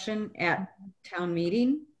discussion at town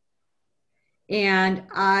meeting. And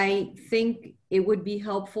I think it would be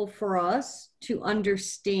helpful for us to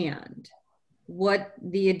understand what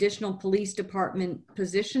the additional police department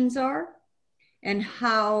positions are and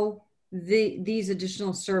how these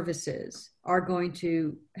additional services are going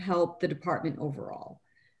to help the department overall.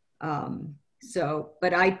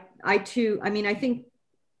 But I too am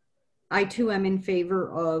in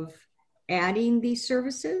favor of adding these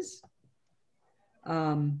services.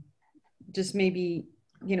 Just maybe,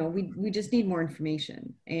 you know, we just need more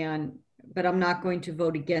information, but I'm not going to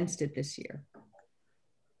vote against it this year.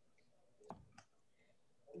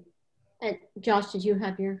 And Josh, did you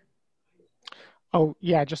have your? Oh,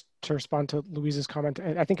 yeah, just to respond to Louise's comment,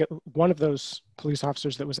 I think one of those police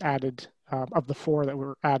officers that was added, of the 4 that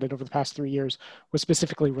were added over the past 3 years, was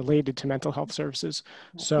specifically related to mental health services.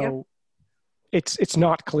 So yep. It's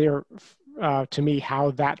not clear to me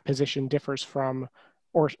how that position differs from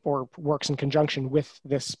or works in conjunction with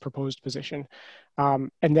this proposed position.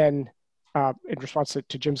 And then in response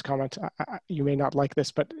to Jim's comment, you may not like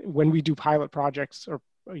this, but when we do pilot projects or,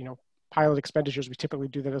 you know, pilot expenditures, we typically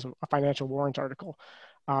do that as a financial warrant article.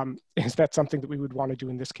 Is that something that we would want to do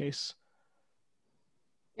in this case?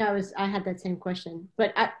 Yeah, I had that same question,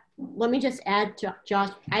 but let me just add to Josh.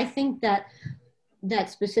 I think that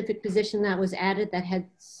specific position that was added that had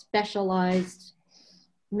specialized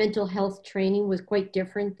mental health training was quite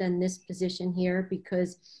different than this position here,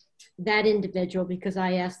 because that individual, because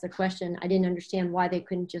I asked the question, I didn't understand why they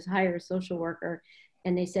couldn't just hire a social worker.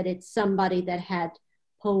 And they said it's somebody that had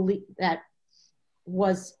that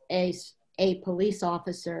was a police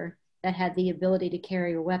officer that had the ability to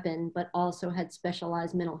carry a weapon, but also had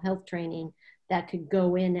specialized mental health training that could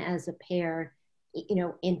go in as a pair, you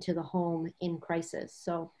know, into the home in crisis.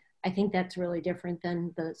 So I think that's really different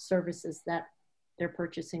than the services that they're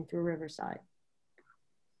purchasing through Riverside.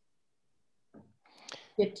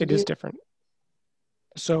 It is different.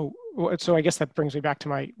 So I guess that brings me back to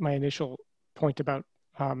my initial point about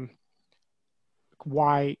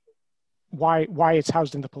why it's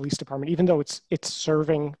housed in the police department. Even though it's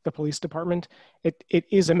serving the police department, it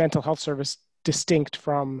is a mental health service distinct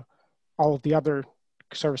from all of the other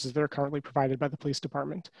services that are currently provided by the police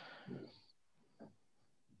department.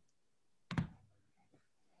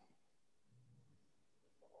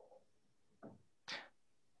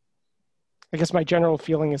 I guess my general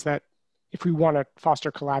feeling is that if we want to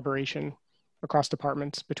foster collaboration across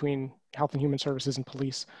departments between health and human services and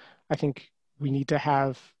police, I think we need to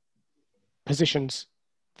have positions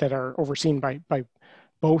that are overseen by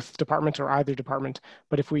both departments or either department.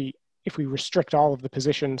 But if we restrict all of the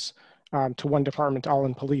positions to one department, all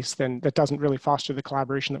in police, then that doesn't really foster the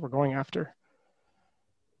collaboration that we're going after.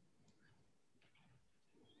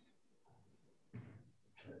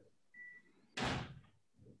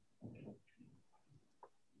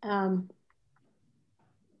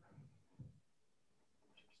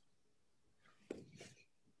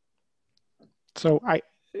 So I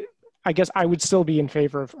guess I would still be in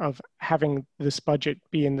favor of having this budget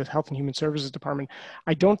be in the Health and Human Services Department.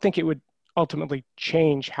 I don't think it would ultimately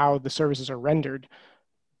change how the services are rendered,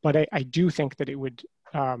 but I do think that it would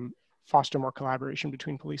foster more collaboration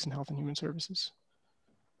between police and Health and Human Services.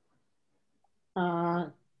 I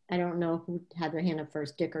don't know who had their hand up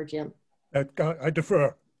first, Dick or Jim. I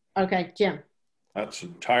defer. Okay, Jim. That's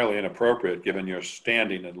entirely inappropriate given your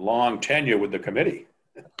standing and long tenure with the committee.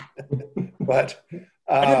 But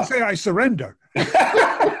I didn't say I surrender.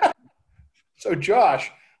 So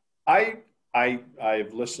Josh, I've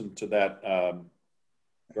listened to that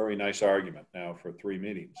very nice argument now for 3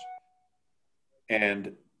 meetings.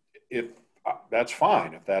 And if that's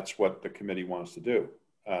fine, if that's what the committee wants to do.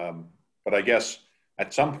 But I guess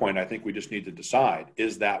at some point, I think we just need to decide,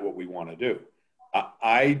 is that what we want to do?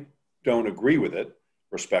 don't agree with it,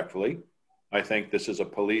 respectfully. I think this is a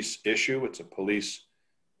police issue. It's a police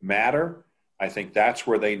matter. I think that's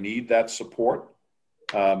where they need that support.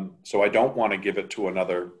 So I don't want to give it to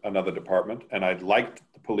another department, and I'd like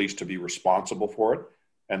the police to be responsible for it,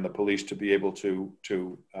 and the police to be able to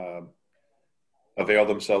avail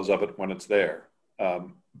themselves of it when it's there.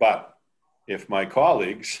 But if my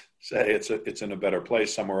colleagues say it's in a better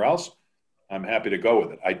place somewhere else, I'm happy to go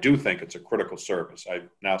with it. I do think it's a critical service. I've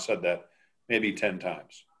now said that maybe 10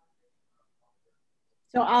 times.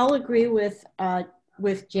 So I'll agree with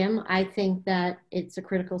Jim. I think that it's a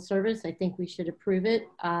critical service. I think we should approve it.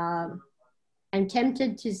 I'm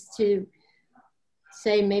tempted to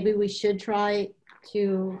say maybe we should try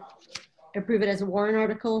to approve it as a warrant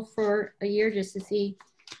article for a year just to see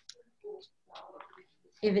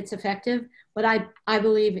if it's effective. But I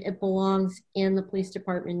believe it belongs in the police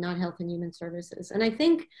department, not Health and Human Services. And I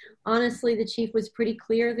think, honestly, the chief was pretty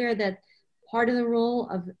clear there that part of the role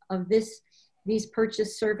of these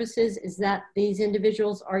purchase services is that these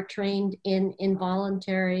individuals are trained in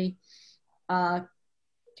involuntary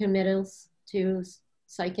committals to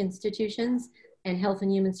psych institutions, and Health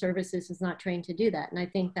and Human Services is not trained to do that. And I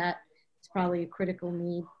think that it's probably a critical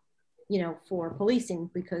need, you know, for policing,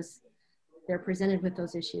 because they're presented with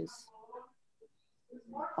those issues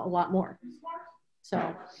a lot more.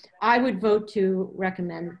 So I would vote to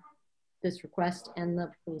recommend this request and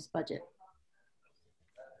the police budget.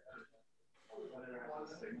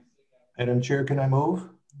 Madam Chair, can I move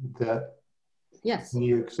that Yes.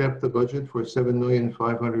 we accept the budget for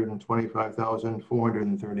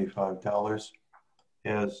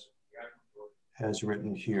 $7,525,435 as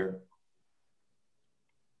written here?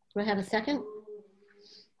 Do I have a second?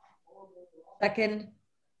 Second.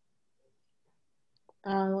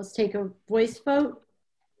 Let's take a voice vote.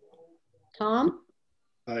 Tom?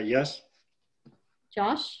 Yes.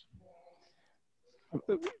 Josh?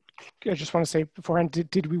 I just want to say beforehand,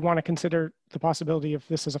 did we want to consider the possibility of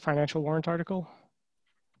this as a financial warrant article?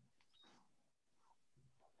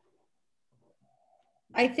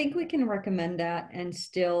 I think we can recommend that and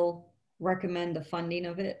still recommend the funding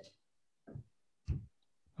of it.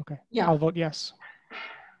 Okay. Yeah. I'll vote yes.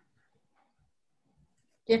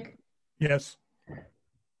 Dick? Yes.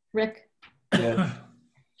 Rick? Yes.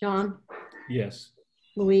 John? Yes.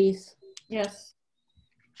 Louise? Yes.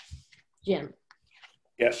 Jim?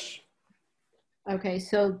 Yes. Okay,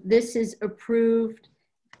 so this is approved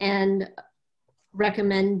and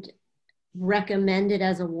recommended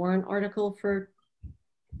as a warrant article for,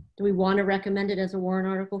 do we want to recommend it as a warrant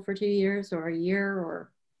article for 2 years or a year,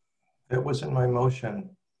 or? That was in my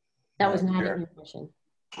motion. That was Madam not Chair. in your motion.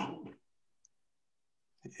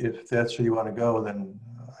 If that's where you want to go, then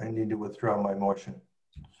I need to withdraw my motion.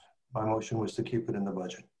 My motion was to keep it in the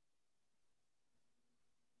budget.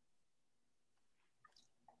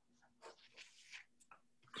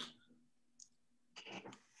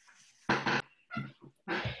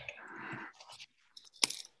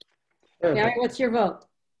 Gary, what's your vote?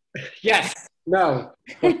 Yes. No.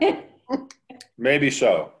 Maybe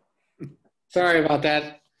so. Sorry about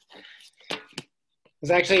that. I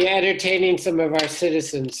was actually entertaining some of our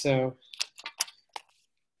citizens, so.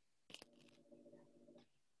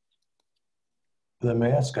 The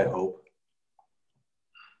mask, I hope.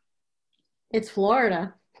 It's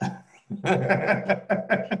Florida.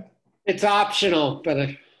 It's optional, but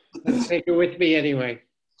I'll take it with me anyway.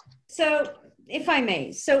 So if I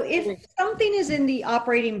may, so if something is in the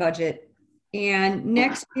operating budget and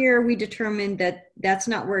next year we determine that that's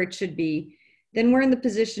not where it should be, then we're in the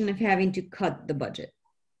position of having to cut the budget.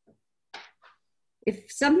 If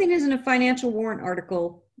something is in a financial warrant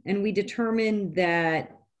article and we determine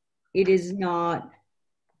that it is not,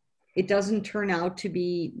 it doesn't turn out to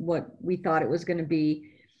be what we thought it was going to be,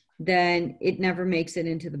 then it never makes it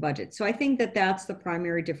into the budget. So I think that that's the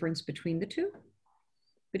primary difference between the two,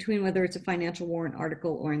 between whether it's a financial warrant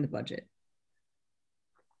article or in the budget.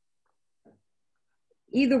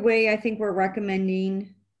 Either way, I think we're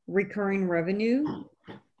recommending recurring revenue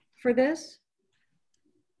for this.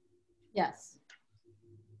 Yes.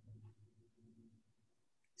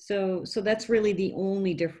 So that's really the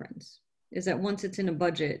only difference, is that once it's in a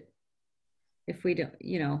budget, if we don't,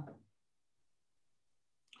 you know.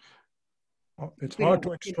 Well, it's hard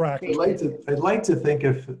to extract. I'd like to think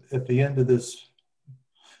if at the end of this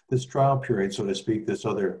trial period, so to speak, this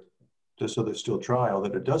other still trial,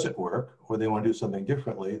 that it doesn't work, or they want to do something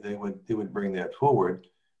differently, they would bring that forward,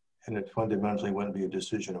 and it fundamentally wouldn't be a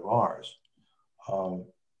decision of ours,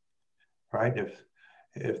 right?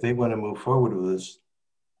 If they want to move forward with this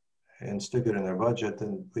and stick it in their budget,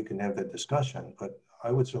 then we can have that discussion. But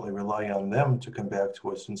I would certainly rely on them to come back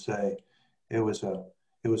to us and say it was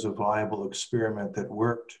a viable experiment that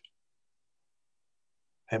worked,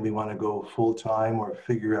 and we want to go full time or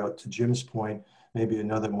figure out, to Jim's point, maybe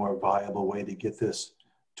another more viable way to get this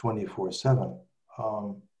 24/7,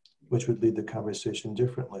 which would lead the conversation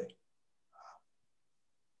differently.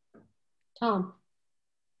 Tom.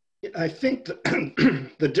 I think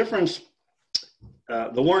the difference,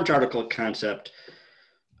 the warrant article concept,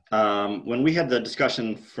 when we had the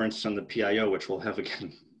discussion, for instance, on the PIO, which we'll have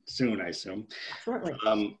again soon, I assume, Shortly.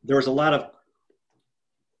 there was a lot of,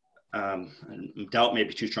 doubt may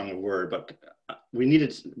be too strong a word, but we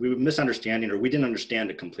were misunderstanding, or we didn't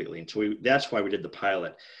understand it completely. And so that's why we did the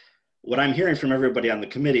pilot. What I'm hearing from everybody on the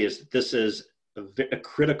committee is that this is a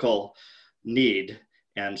critical need.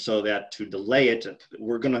 And so that to delay it,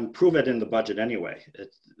 we're going to improve it in the budget anyway.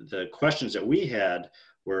 The questions that we had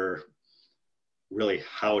were really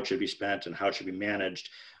how it should be spent and how it should be managed,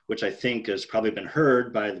 which I think has probably been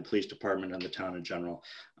heard by the police department and the town in general.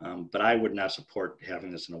 But I would not support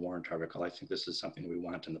having this in a warrant article. I think this is something we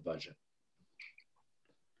want in the budget.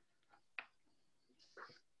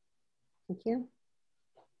 Thank you.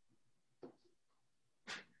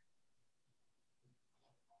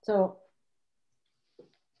 So,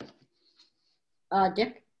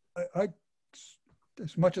 Dick? I,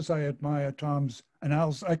 as much as I admire Tom's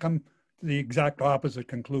analysis, I come to the exact opposite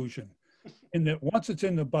conclusion. In that once it's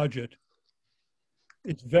in the budget,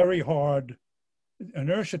 it's very hard,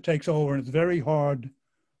 inertia takes over, and it's very hard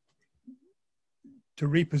to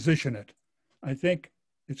reposition it. I think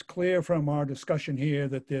it's clear from our discussion here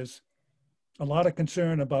that there's a lot of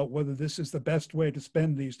concern about whether this is the best way to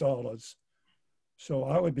spend these dollars. So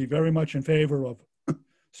I would be very much in favor of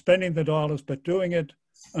spending the dollars, but doing it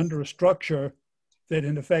under a structure that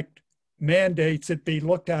in effect mandates it be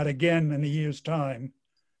looked at again in a year's time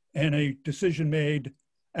and a decision made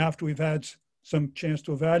after we've had some chance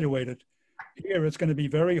to evaluate it. Here, it's going to be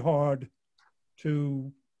very hard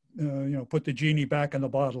to, put the genie back in the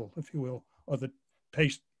bottle, if you will, or the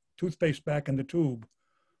toothpaste back in the tube.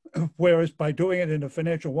 Whereas by doing it in a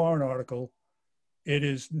financial warrant article, it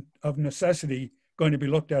is of necessity going to be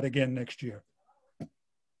looked at again next year.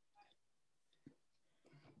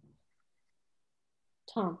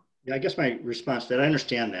 Tom. Yeah, I guess my response to that, I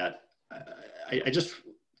understand that. I just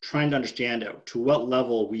trying to understand to what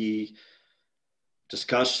level we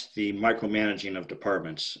discuss the micromanaging of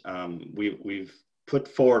departments. We've put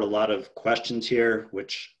forward a lot of questions here,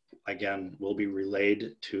 which again will be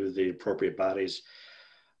relayed to the appropriate bodies.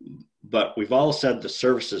 But we've all said the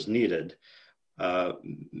services needed.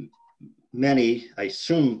 Many, I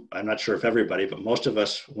assume, I'm not sure if everybody, but most of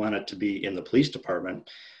us want it to be in the police department.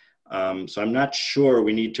 So I'm not sure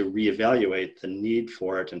we need to reevaluate the need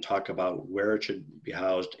for it and talk about where it should be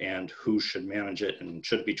housed and who should manage it and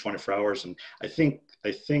should it be 24 hours. And I think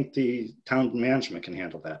the town management can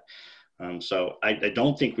handle that. So I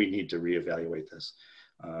don't think we need to reevaluate this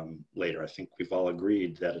later. I think we've all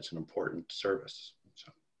agreed that it's an important service.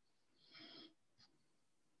 So.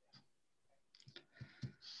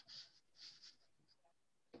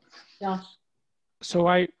 Josh. So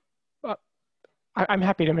I'm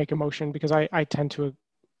happy to make a motion because I tend to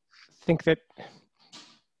think that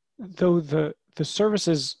though the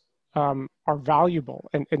services are valuable,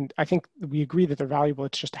 and I think we agree that they're valuable,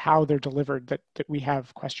 it's just how they're delivered that we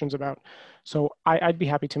have questions about. So I'd be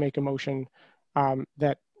happy to make a motion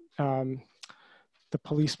that the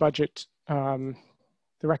police budget, the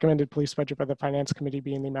recommended police budget by the Finance Committee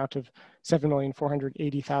be in the amount of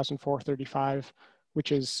 $7,480,435,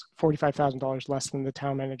 which is $45,000 less than the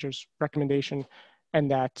town manager's recommendation, and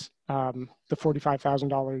that the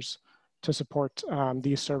 $45,000 to support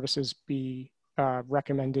these services be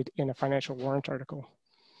recommended in a financial warrant article.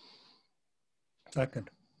 Second.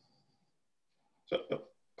 So,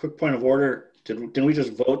 quick point of order. Didn't we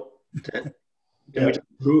just vote? Didn't we just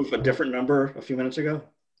approve a different number a few minutes ago?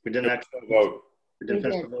 We didn't actually vote. We didn't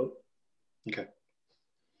finish the vote? Okay.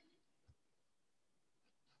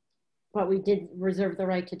 But we did reserve the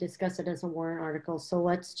right to discuss it as a warrant article. So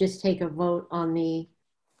let's just take a vote on the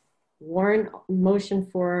warrant motion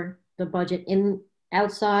for the budget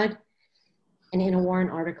outside and in a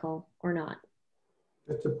warrant article or not.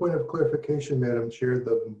 Just a point of clarification, Madam Chair,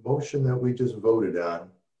 the motion that we just voted on,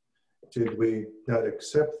 did we not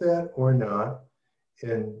accept that or not?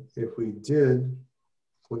 And if we did,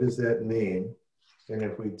 what does that mean? And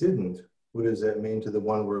if we didn't, what does that mean to the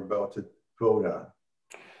one we're about to vote on?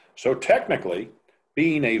 So technically,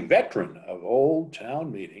 being a veteran of Old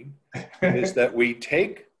Town Meeting is that we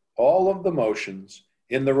take all of the motions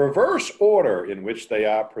in the reverse order in which they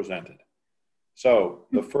are presented. So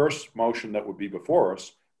the first motion that would be before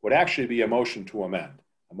us would actually be a motion to amend.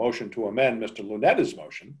 A motion to amend Mr. Lunetta's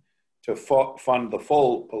motion to fund the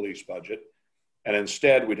full police budget. And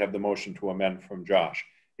instead, we'd have the motion to amend from Josh.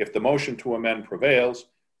 If the motion to amend prevails,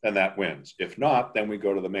 then that wins. If not, then we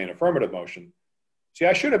go to the main affirmative motion. See,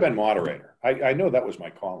 I should have been moderator. I know that was my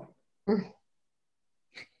calling.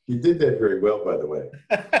 You did that very well, by the way.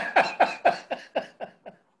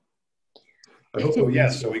 I hope Louise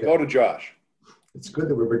Yes, so we go to Josh. It's good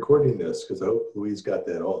that we're recording this because I hope Louise got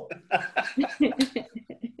that all.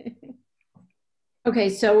 Okay,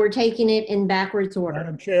 so we're taking it in backwards order.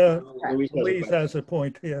 Madam Chair, Louise Louise has a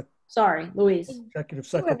point here. Sorry, Louise. Executive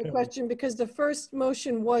I have a Secretary. question because the first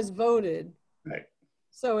motion was voted. Right.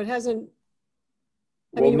 So it hasn't,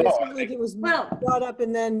 I Well, mean, it no, seemed like it was Well- brought up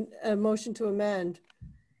and then a motion to amend.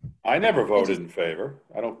 I never voted in favor.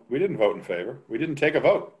 We didn't vote in favor. We didn't take a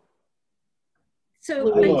vote. So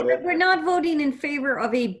Louise. we're not voting in favor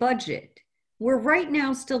of a budget. We're right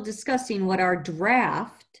now still discussing what our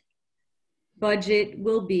draft budget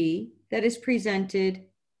will be that is presented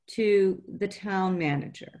to the town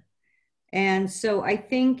manager. And so I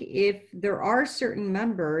think if there are certain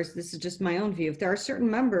members, this is just my own view, if there are certain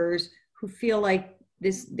members who feel like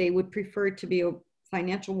this, they would prefer it to be a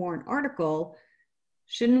financial warrant article,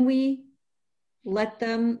 shouldn't we let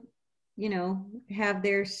them, you know, have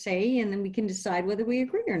their say and then we can decide whether we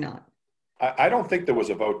agree or not? I don't think there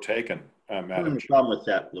was a vote taken, I don't have Madam a Chair. problem with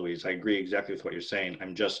that, Louise. I agree exactly with what you're saying.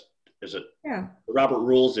 I'm just, as a Yeah. Robert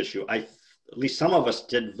Rules issue, at least some of us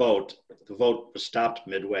did vote. The vote was stopped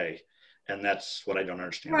midway, and that's what I don't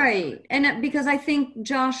understand. Right. And because I think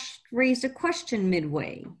Josh raised a question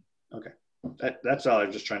midway. Okay. That's all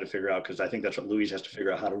I'm just trying to figure out, because I think that's what Louise has to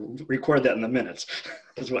figure out, how to record that in the minutes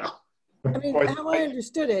as well. I mean, Well, how I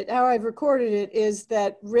understood it, how I've recorded it is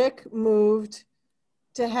that Rick moved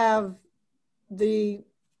to have the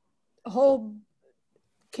whole,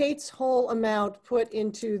 Kate's whole amount put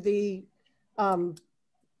into the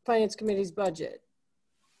Finance Committee's budget.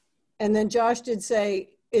 And then Josh did say,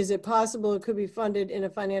 is it possible it could be funded in a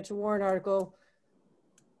financial warrant article?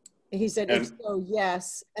 He said, if so,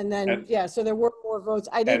 yes. And then, yeah, so there were more votes.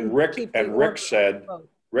 I didn't And Rick keep the order said, vote.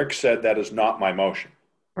 Rick said that is not my motion.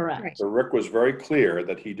 Correct. So Rick was very clear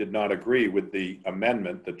that he did not agree with the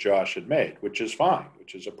amendment that Josh had made, which is fine,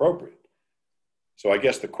 which is appropriate. So I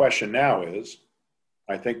guess the question now is,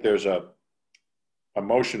 I think there's a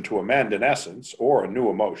motion to amend in essence, or a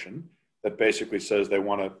new motion that basically says they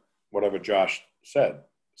want to, whatever Josh said,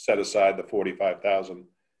 set aside the 45,000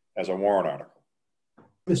 as a warrant article.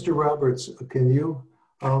 Mr. Roberts, can you,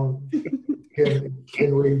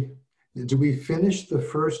 do we finish the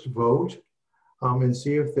first vote and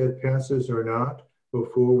see if that passes or not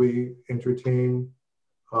before we entertain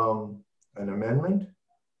an amendment?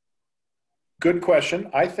 Good question.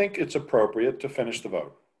 I think it's appropriate to finish the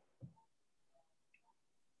vote.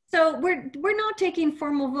 So we're not taking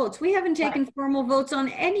formal votes. We haven't taken formal votes on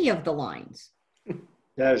any of the lines.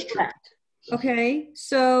 That is true. Correct. Okay,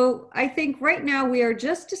 so I think right now we are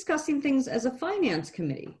just discussing things as a finance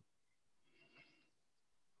committee.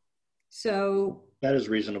 So That is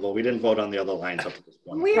reasonable. We didn't vote on the other lines up to this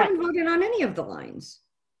point. we haven't voted on any of the lines.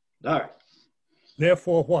 All right.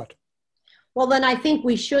 Therefore what? Well, then I think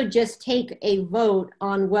we should just take a vote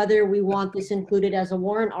on whether we want this included as a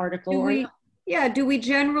warrant article or not. Yeah, do we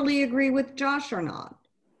generally agree with Josh or not?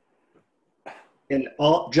 In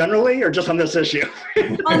all, generally, or just on this issue?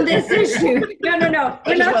 On this issue? No.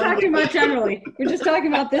 We're I not just wanted talking to- about generally. We're just talking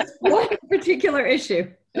about this one particular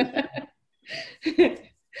issue.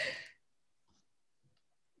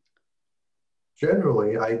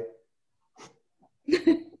 Generally, I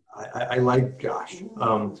like Josh.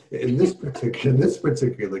 In this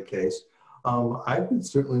particular case, I would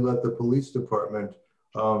certainly let the police department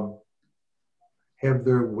have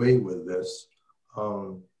their way with this,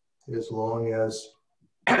 as long as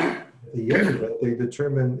at the end of it, they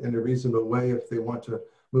determine in a reasonable way if they want to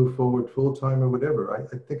move forward full-time or whatever. I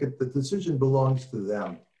think the decision belongs to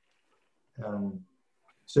them.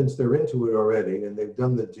 Since they're into it already and they've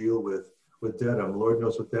done the deal with Dedham, Lord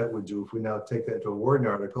knows what that would do if we now take that to a warrant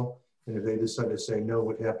article. And if they decide to say no,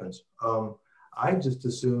 what happens? I just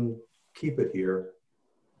as soon keep it here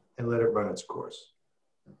and let it run its course.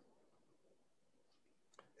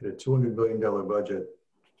 At a $200 billion budget,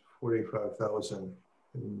 45,000,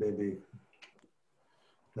 maybe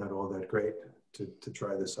not all that great to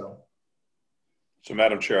try this out. So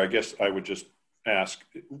Madam Chair, I guess I would just ask,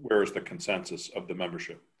 where is the consensus of the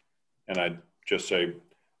membership? And I'd just say,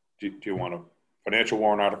 do you want a financial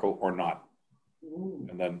warrant article or not?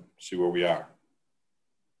 And then see where we are.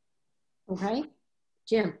 Okay,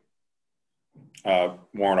 Jim.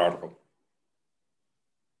 warrant article.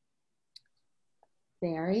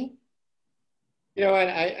 Barry? You know what,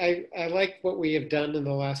 I like what we have done in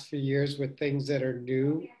the last few years with things that are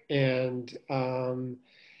new and,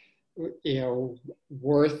 you know,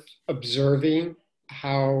 worth observing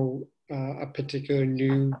how a particular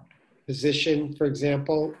new position, for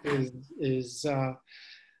example, is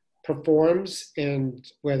performs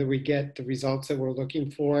and whether we get the results that we're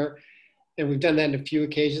looking for. And we've done that on a few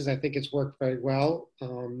occasions. I think it's worked very well.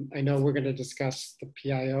 I know we're going to discuss the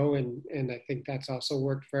PIO, and I think that's also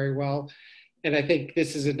worked very well. And I think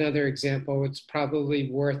this is another example. It's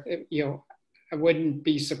probably worth, you know, I wouldn't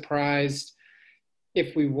be surprised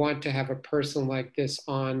if we want to have a person like this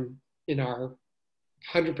on in our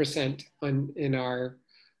 100% in our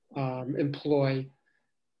employ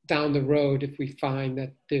down the road if we find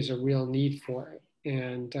that there's a real need for it.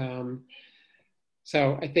 And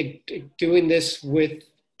so I think doing this with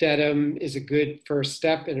Dedham is a good first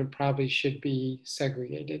step, and it probably should be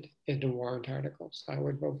segregated into warrant articles. So I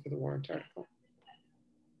would vote for the warrant article.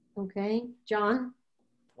 Okay, John?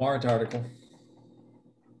 Warrant article.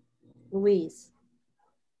 Louise?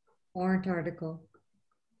 Warrant article.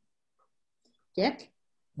 Dick?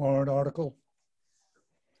 Warrant article.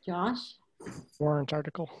 Josh? Warrant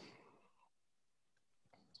article.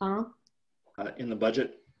 Tom? In the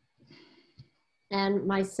budget. And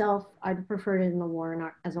myself, I'd prefer it in the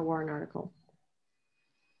warrant as a warrant article.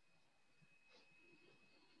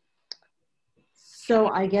 So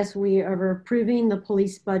I guess we are approving the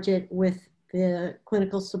police budget with the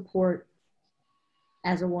clinical support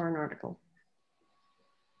as a warrant article.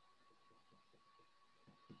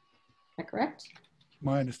 Is that correct?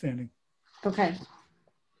 My understanding. Okay.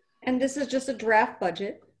 And this is just a draft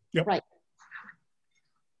budget. Yep. Right.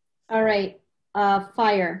 All right.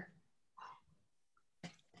 Fire.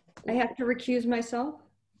 I have to recuse myself.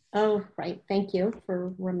 Oh, right. Thank you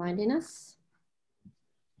for reminding us.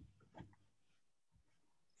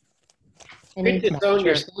 Pick this on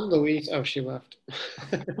your son, Louise. Oh, she left.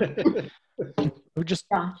 I would just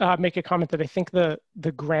make a comment that I think the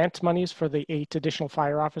grant monies for the 8 additional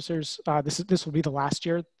fire officers, this will be the last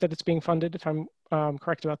year that it's being funded, if I'm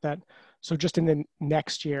correct about that. So just in the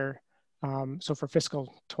next year, so for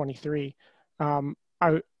fiscal 23,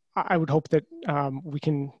 I would hope that we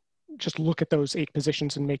can just look at those 8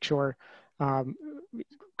 positions and make sure,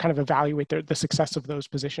 kind of evaluate the success of those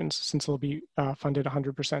positions, since they'll be funded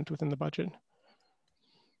 100% within the budget.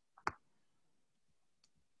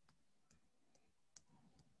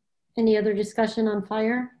 Any other discussion on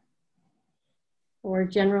fire? Or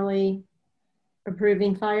generally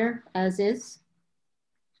approving fire as is?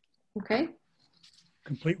 Okay.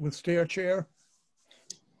 Complete with stair chair.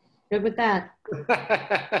 Good with that.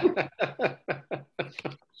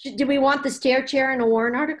 Do we want the stair chair in a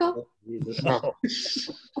warrant article? No.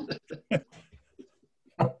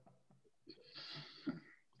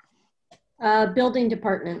 Building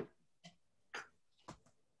department.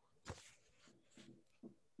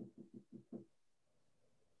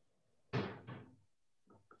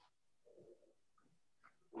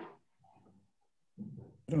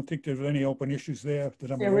 I don't think there's any open issues there that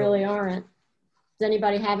I'm There aware of. really aren't. Does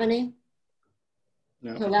anybody have any?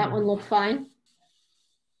 No. So that one looked fine.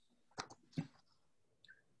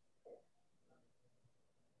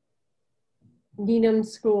 Needham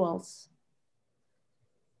schools.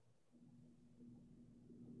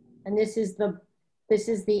 And this is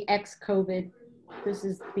the ex-COVID, this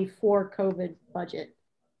is before COVID budget.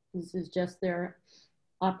 This is just their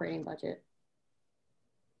operating budget.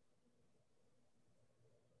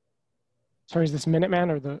 Sorry, is this Minuteman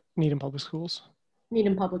or the Needham Public Schools?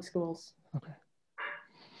 Needham Public Schools. Okay.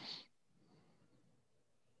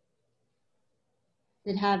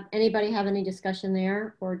 Did anybody have any discussion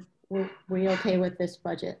there, or were we okay with this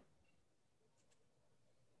budget?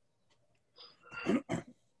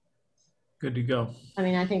 Good to go. I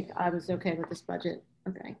mean, I think I was okay with this budget.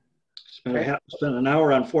 Okay. Spend an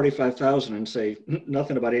hour on 45,000 and say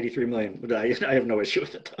nothing about 83 million. But I have no issue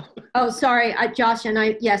with it though. Oh, sorry, Josh,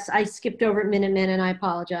 and yes, I skipped over Minutemen and I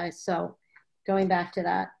apologize. So going back to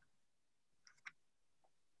that.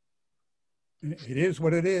 It is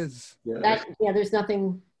what it is. Yeah, there's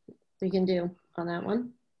nothing we can do on that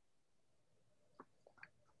one.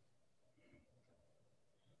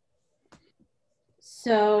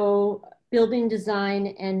 So building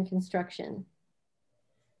design and construction.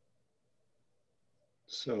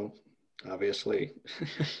 So obviously,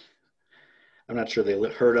 I'm not sure they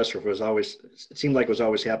heard us, or if it seemed like it was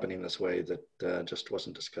always happening this way, that just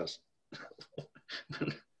wasn't discussed.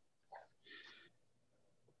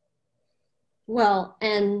 Well,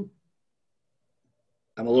 and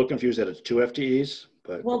I'm a little confused that it's 2 FTEs,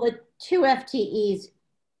 but. Well, the 2 FTEs,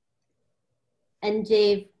 and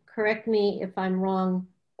Dave, correct me if I'm wrong,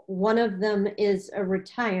 one of them is a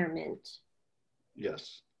retirement.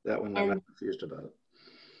 Yes, that one I'm not confused about.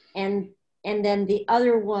 And then the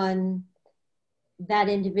other one, that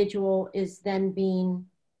individual is then being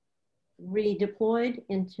redeployed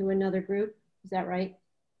into another group. Is that right?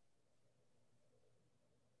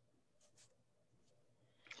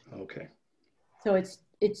 Okay. So it's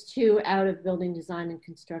 2 out of building design and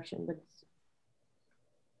construction, but it's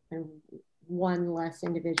and 1 less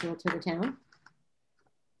individual to the town.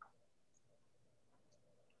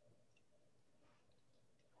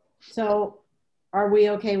 So are we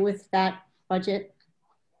okay with that budget?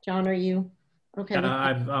 John, are you okay with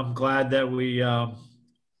that? I'm glad that we,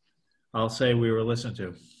 I'll say we were listened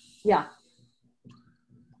to. Yeah.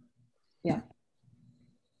 Yeah.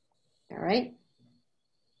 All right.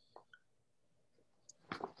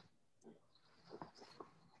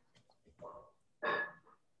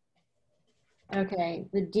 Okay,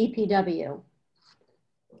 the DPW.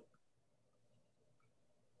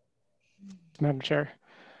 Madam Chair.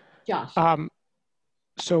 Josh.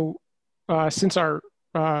 So since our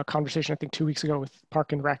conversation, I think 2 weeks ago with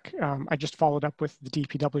Park and Rec, I just followed up with the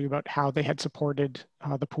DPW about how they had supported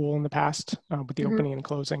the pool in the past with the opening and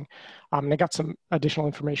closing. And I got some additional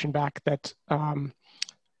information back that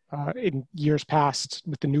in years past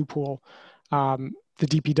with the new pool, the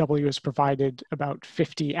DPW has provided about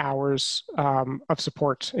 50 hours of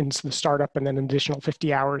support in the startup and then an additional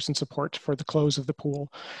 50 hours in support for the close of the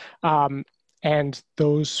pool. And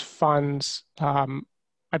those funds,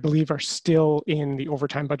 I believe, are still in the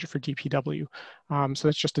overtime budget for DPW. So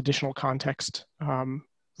that's just additional context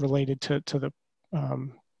related to the,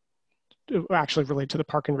 actually related to the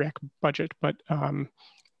Park and Rec budget, but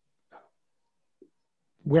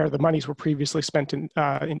where the monies were previously spent in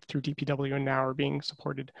through DPW and now are being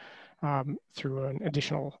supported through an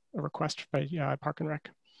additional request by Park and Rec.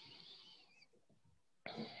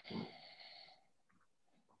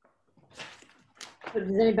 So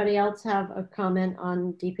does anybody else have a comment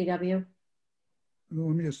on DPW?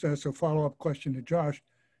 Let me just ask a follow-up question to Josh.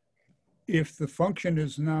 If the function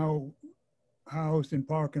is now housed in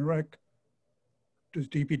Park and Rec, does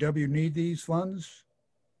DPW need these funds?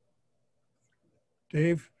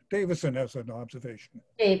 Dave Davison has an observation.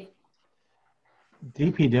 Dave.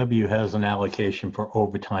 DPW has an allocation for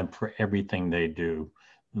overtime for everything they do.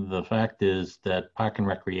 The fact is that Park and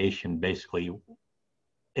Recreation basically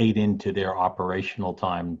ate into their operational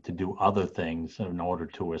time to do other things in order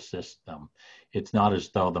to assist them. It's not as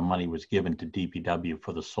though the money was given to DPW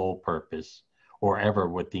for the sole purpose or ever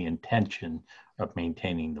with the intention of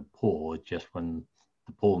maintaining the pool. It's just when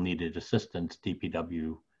the pool needed assistance,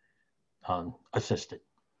 DPW assisted.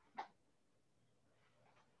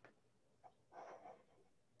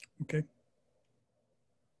 Okay.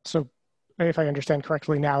 So if I understand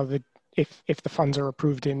correctly now, that if the funds are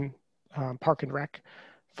approved in Park and Rec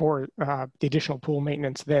for the additional pool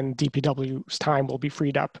maintenance, then DPW's time will be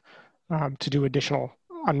freed up to do additional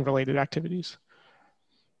unrelated activities.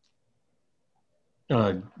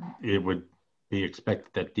 It would be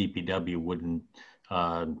expected that DPW wouldn't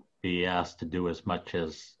be asked to do as much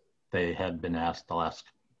as they had been asked the last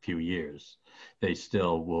few years. They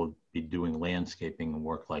still will be doing landscaping and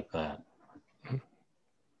work like that.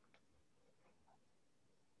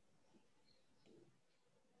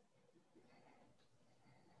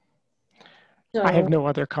 So, I have no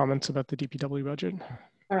other comments about the DPW budget.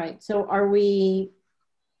 All right, so are we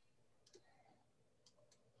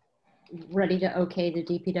ready to okay the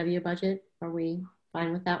DPW budget? Are we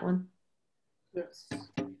fine with that one? Yes.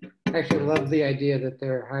 I actually love the idea that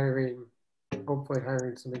they're hiring, hopefully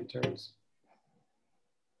hiring some interns.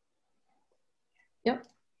 Yep.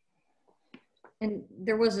 And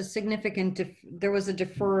there was a significant, there was a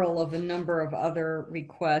deferral of a number of other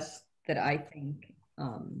requests that I think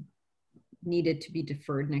needed to be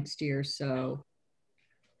deferred next year. So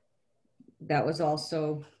that was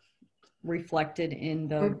also reflected in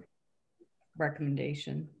the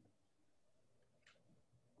recommendation.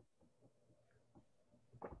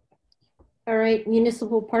 All right,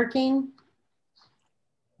 municipal parking.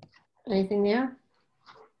 Anything there?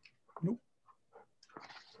 Nope.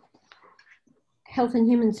 Health and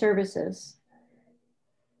Human Services.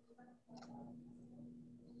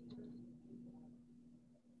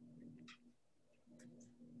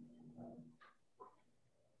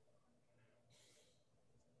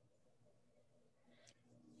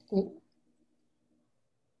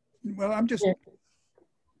 Well, I'm just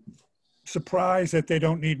surprised that they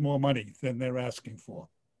don't need more money than they're asking for,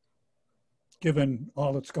 given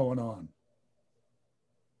all that's going on.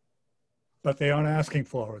 but they aren't asking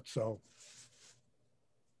for it, so.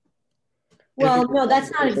 Well, no,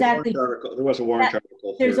 that's not exactly. There was a warrant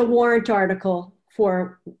article. There's a warrant article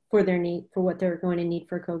for their need, for what they're going to need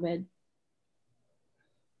for COVID.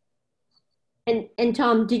 And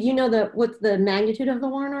Tom, did you know what's the magnitude of the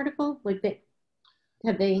warrant article? Like,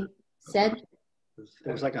 have they said?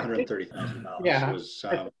 It was like $130,000. Yeah.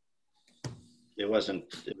 It wasn't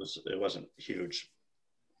huge.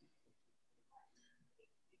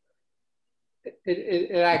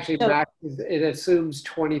 It actually it assumes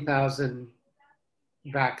 20,000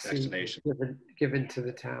 vaccines given to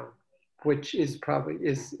the town, which is probably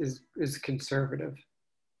is conservative.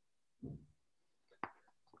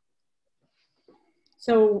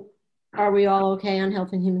 So are we all okay on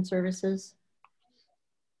Health and Human Services?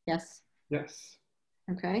 Yes. Yes.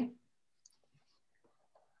 Okay.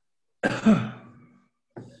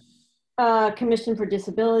 Commission for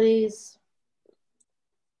Disabilities.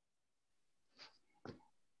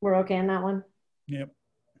 We're okay on that one? Yep.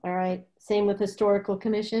 All right. Same with Historical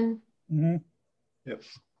Commission? Mm-hmm. Yep.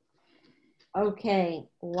 Okay.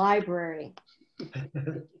 Library.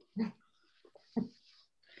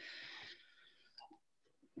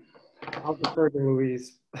 I'll defer to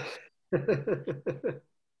Louise.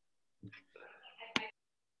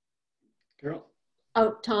 Carol?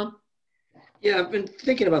 Oh, Tom. Yeah, I've been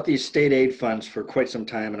thinking about these state aid funds for quite some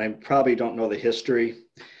time, and I probably don't know the history.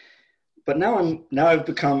 But now I've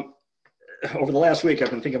become, over the last week,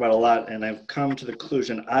 I've been thinking about it a lot, and I've come to the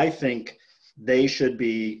conclusion, I think they should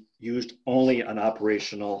be used only on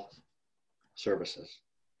operational services.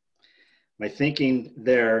 My thinking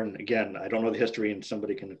there, and again, I don't know the history, and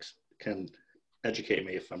somebody can educate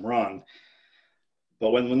me if I'm wrong,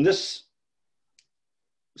 but when this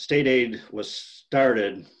state aid was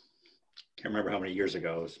started, can't remember how many years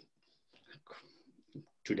ago, it was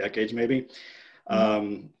 2 decades maybe,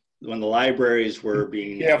 when the libraries were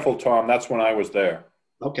being... Careful, Tom, that's when I was there.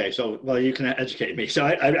 Okay, so, well, you can educate me. So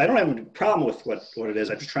I don't have a problem with what it is.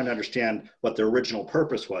 I'm just trying to understand what the original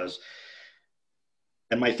purpose was.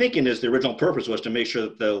 And my thinking is the original purpose was to make sure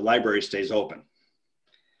that the library stays open.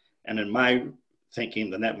 And in my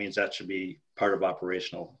thinking, then that means that should be part of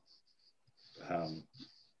operational. I'm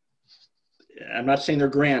not saying they're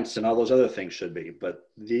grants and all those other things should be, but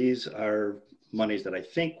these are monies that I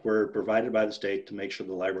think were provided by the state to make sure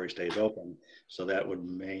the library stays open. So that would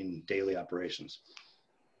remain daily operations.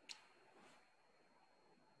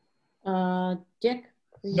 Dick?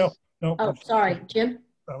 No. Oh, sorry, Jim?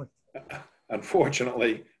 Sorry.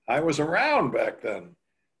 Unfortunately, I was around back then.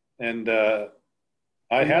 And I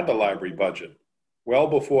had the library budget well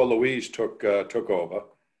before Louise took over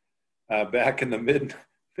back in the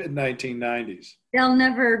mid-1990s. They'll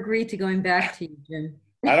never agree to going back to you, Jim.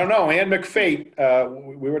 I don't know. Ann McFate,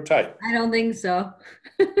 we were tight. I don't think so.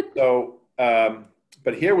 So,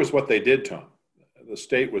 but here was what they did, Tom. The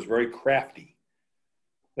state was very crafty.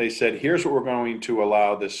 They said, here's what we're going to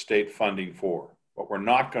allow this state funding for. What we're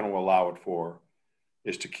not going to allow it for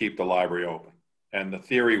is to keep the library open. And the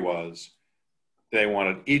theory was they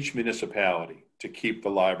wanted each municipality to keep the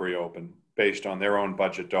library open based on their own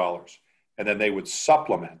budget dollars. And then they would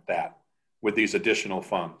supplement that with these additional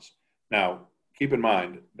funds. Now, keep in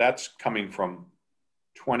mind, that's coming from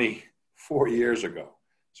 24 years ago.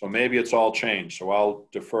 So maybe it's all changed. So I'll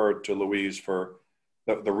defer to Louise for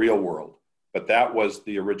the real world. But that was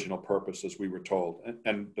the original purpose, as we were told.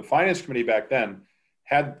 And the Finance Committee back then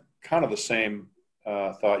had kind of the same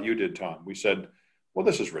thought you did, Tom. We said, well,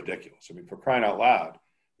 this is ridiculous. I mean, for crying out loud,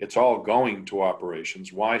 it's all going to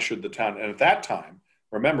operations. Why should the town? And at that time,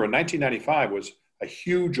 remember, 1995 was a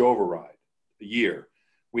huge override year.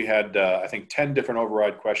 We had, I think, 10 different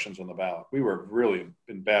override questions on the ballot. We were really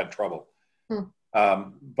in bad trouble.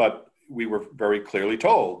 But we were very clearly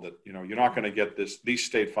told that, you know, you're not going to get this. These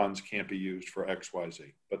state funds can't be used for X, Y, Z.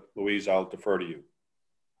 But Louise, I'll defer to you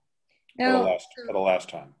for the last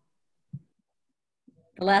time.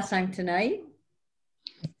 The last time tonight?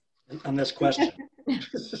 On this question.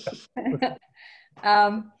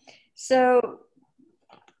 So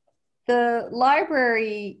the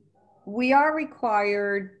library, we are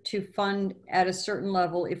required to fund at a certain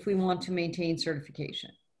level if we want to maintain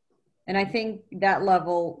certification. And I think that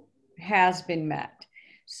level has been met.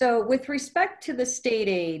 So with respect to the state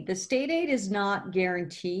aid is not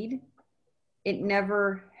guaranteed. It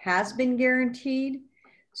never has been guaranteed.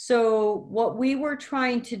 So what we were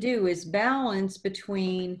trying to do is balance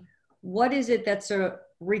between what is it that's a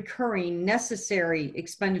recurring necessary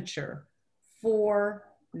expenditure for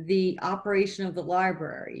the operation of the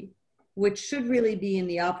library, which should really be in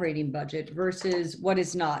the operating budget, versus what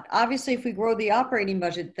is not. Obviously, if we grow the operating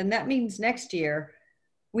budget, then that means next year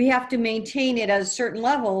we have to maintain it at a certain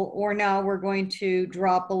level, or now we're going to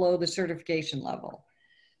drop below the certification level.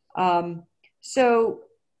 So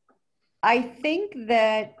I think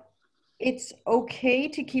that it's okay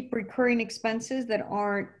to keep recurring expenses that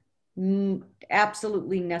aren't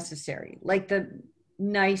absolutely necessary, like the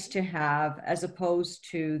nice to have, as opposed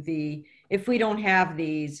to the, if we don't have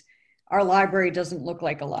these, our library doesn't look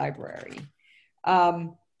like a library.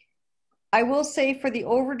 I will say for the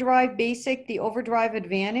Overdrive Basic, the Overdrive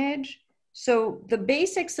Advantage, so the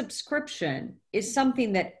basic subscription is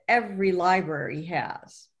something that every library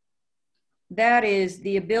has. That is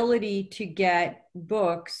the ability to get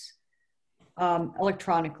books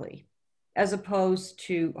electronically, as opposed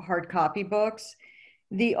to hard copy books.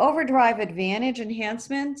 The Overdrive Advantage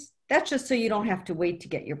enhancements, that's just so you don't have to wait to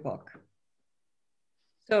get your book.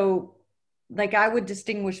 So like I would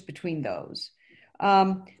distinguish between those.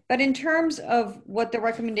 But in terms of what the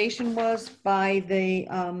recommendation was by the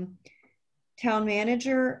town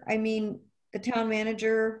manager, I mean, the town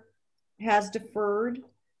manager has deferred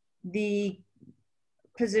the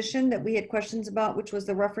position that we had questions about, which was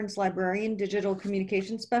the reference librarian, digital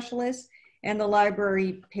communication specialist, and the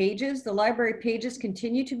library pages. The library pages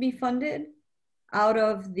continue to be funded out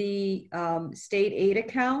of the state aid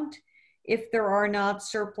account if there are not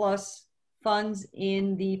surplus funds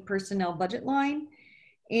in the personnel budget line.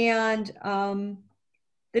 And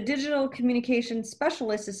the digital communication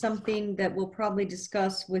specialist is something that we'll probably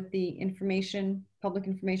discuss with the public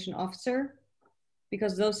information officer,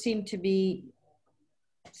 because those seem to be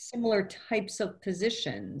similar types of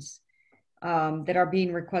positions that are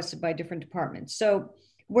being requested by different departments. So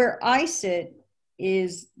where I sit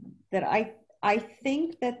is that I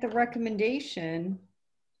think that the recommendation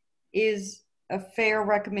is a fair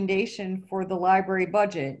recommendation for the library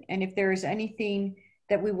budget. And if there is anything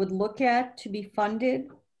that we would look at to be funded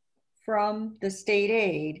from the state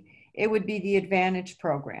aid, it would be the Advantage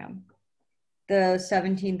program, the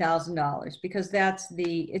 $17,000, because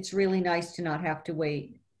it's really nice to not have to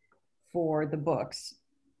wait for the books,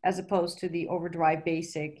 as opposed to the Overdrive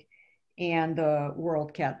Basic and the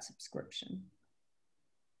WorldCat subscription.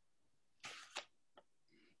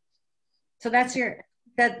 So that's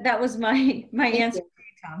that was my answer,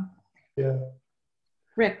 Tom. Yeah.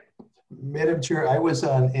 Rick. Madam Chair, I was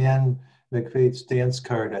on Ann McFate's dance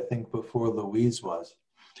card, I think, before Louise was.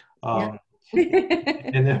 And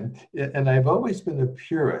I've always been a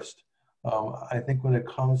purist. I think when it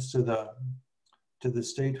comes to the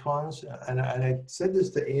state funds, and I said this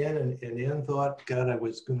to Ann, and Ann thought, God, I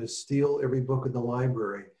was going to steal every book in the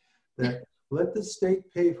library. That let the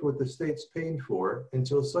state pay for what the state's paying for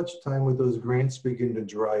until such time when those grants begin to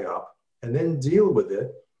dry up, and then deal with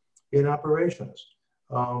it in operations.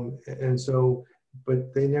 And so,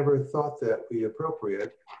 but they never thought that be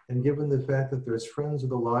appropriate. And given the fact that there's Friends of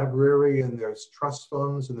the Library and there's trust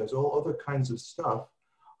funds and there's all other kinds of stuff,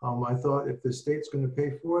 I thought if the state's going to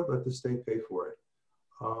pay for it, let the state pay for it.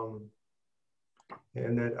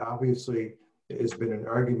 And that obviously has been an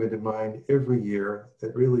argument of mine every year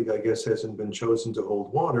that really, I guess, hasn't been chosen to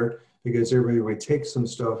hold water, because everybody would take some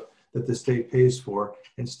stuff that the state pays for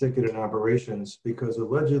and stick it in operations, because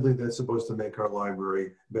allegedly that's supposed to make our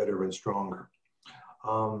library better and stronger.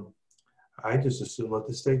 I just assume let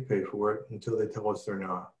the state pay for it until they tell us they're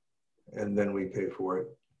not. And then we pay for it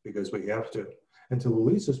because we have to. And to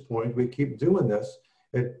Louise's point, we keep doing this.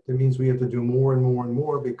 It means we have to do more and more and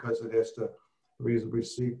more, because it has to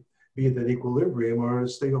be at that equilibrium or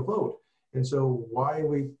stay afloat. And so why are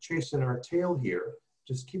we chasing our tail here?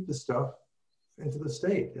 Just keep the stuff into the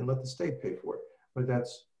state and let the state pay for it. But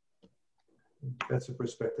that's a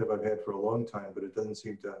perspective I've had for a long time, but it doesn't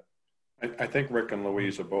seem to. I think Rick and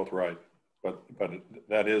Louise are both right, but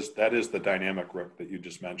that is the dynamic, Rick, that you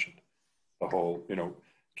just mentioned. The whole,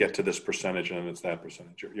 get to this percentage and it's that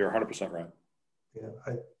percentage. You're 100% right.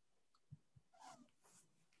 Yeah.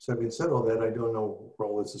 So having said all that, I don't know where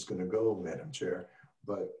all this is going to go, Madam Chair.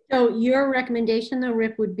 But so your recommendation, though,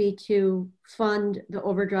 Rick, would be to fund the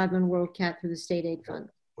Overdrive and WorldCat through the state aid fund.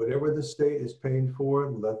 Whatever the state is paying for,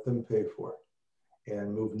 let them pay for it,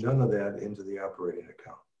 and move none of that into the operating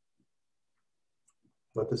account.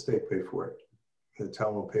 Let the state pay for it. The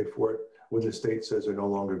town will pay for it when the state says they're no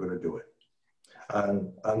longer going to do it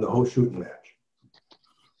on the whole shooting match.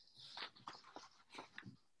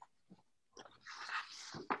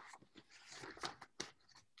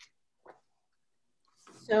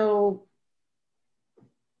 So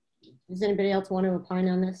does anybody else want to opine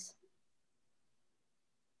on this?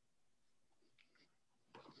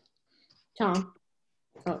 Tom?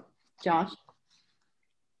 Oh, Josh?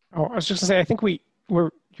 Oh, I was just gonna say, I think we we're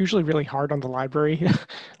usually really hard on the library.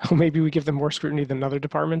 Maybe we give them more scrutiny than other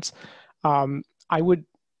departments. I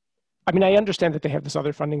understand that they have this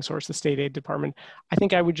other funding source, the state aid department. I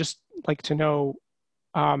think I would just like to know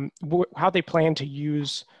how they plan to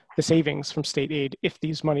use the savings from state aid if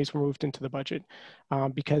these monies were moved into the budget.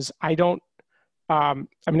 Because I don't, I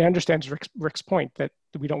understand Rick's point that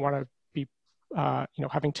we don't want to be,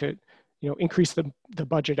 having to, increase the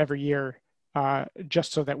budget every year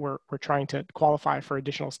just so that we're trying to qualify for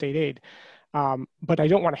additional state aid. But I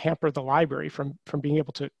don't want to hamper the library from being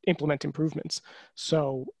able to implement improvements.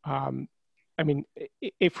 So,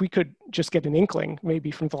 if we could just get an inkling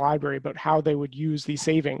maybe from the library about how they would use these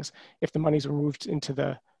savings if the monies were moved into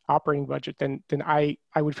the operating budget, then I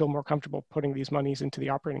would feel more comfortable putting these monies into the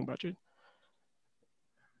operating budget.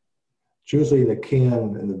 It's usually in a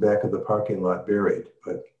can in the back of the parking lot buried,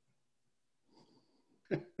 but.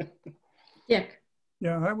 Dick.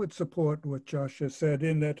 Yeah, I would support what Josh has said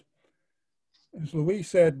in that, as Louise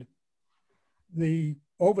said, the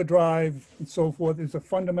overdrive and so forth is a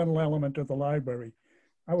fundamental element of the library.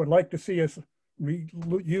 I would like to see us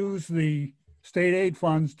use the state aid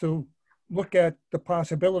funds to look at the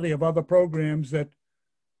possibility of other programs that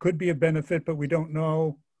could be a benefit, but we don't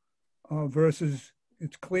know, versus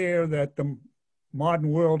it's clear that the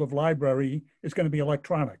modern world of library is going to be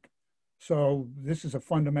electronic. So this is a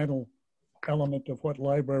fundamental element of what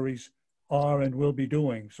libraries are and will be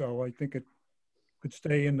doing. So I think it could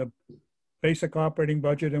stay in the basic operating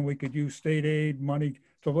budget, and we could use state aid money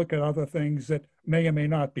to look at other things that may or may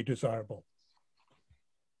not be desirable.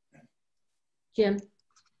 Jim?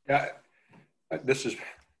 Yeah, this is,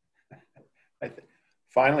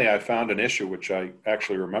 finally I found an issue which I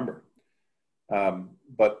actually remember.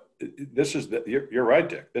 But this is, you're right,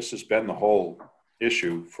 Dick. This has been the whole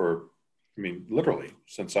issue for, literally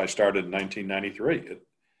since I started in 1993.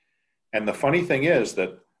 And the funny thing is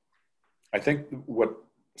that I think what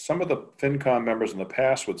some of the FinCom members in the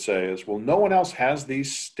past would say is, well, no one else has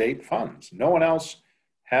these state funds. No one else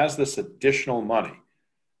has this additional money.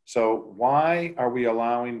 So why are we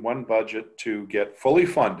allowing one budget to get fully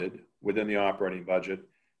funded within the operating budget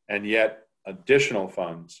and yet additional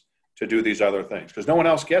funds to do these other things? Because no one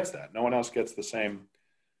else gets that. No one else gets the same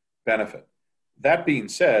benefit. That being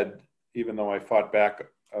said, even though I fought back,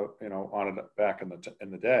 on it back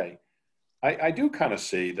in the day, I do kind of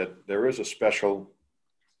see that there is a special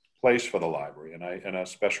place for the library and a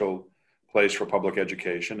special place for public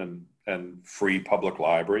education and free public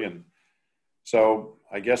library. And so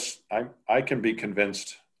I guess I can be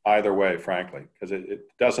convinced either way, frankly, because it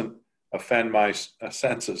doesn't offend my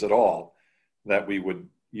senses at all that we would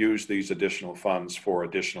use these additional funds for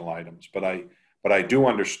additional items. But I do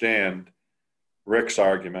understand Rick's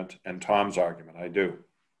argument and Tom's argument. I do.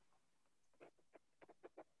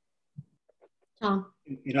 Tom?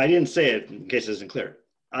 I didn't say it in case it isn't clear.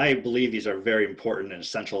 I believe these are very important and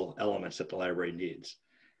essential elements that the library needs.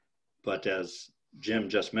 But as Jim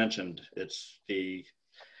just mentioned, it's the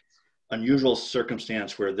unusual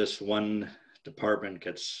circumstance where this one department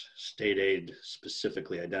gets state aid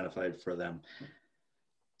specifically identified for them.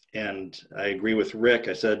 And I agree with Rick.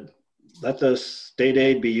 I said, let the state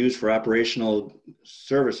aid be used for operational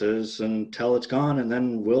services until it's gone, and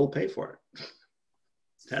then we'll pay for it.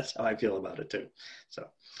 That's how I feel about it too. So,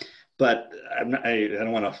 but I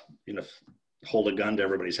don't want to, hold a gun to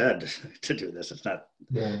everybody's head to do this. It's not.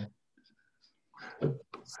 Yeah.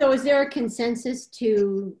 So is there a consensus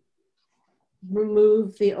to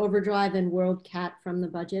remove the overdrive and WorldCat from the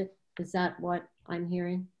budget? Is that what I'm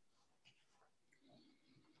hearing?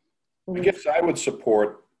 I guess I would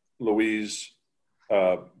support Louise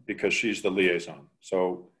because she's the liaison.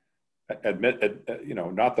 So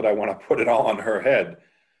not that I want to put it all on her head,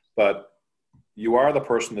 but you are the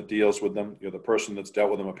person that deals with them. You're the person that's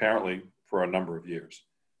dealt with them apparently for a number of years.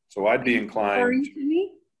 So I'd be inclined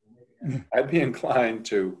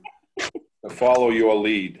to follow your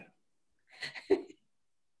lead.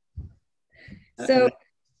 So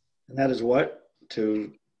and that is what?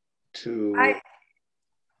 To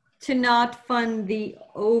not fund the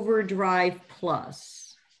overdrive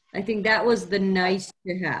plus. I think that was the nice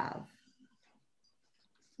to have.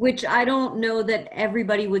 Which I don't know that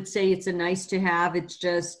everybody would say it's a nice to have. It's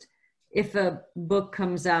just if a book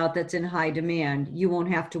comes out that's in high demand, you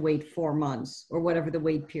won't have to wait 4 months or whatever the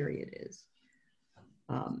wait period is.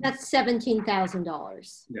 That's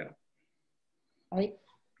 $17,000. Yeah. Right?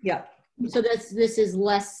 Yeah. So this is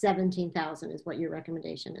less 17,000 is what your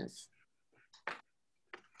recommendation is.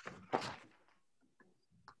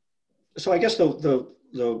 So I guess the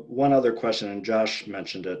one other question, and Josh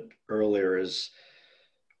mentioned it earlier, is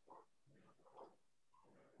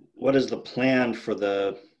what is the plan for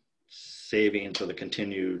the savings or the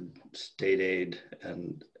continued state aid?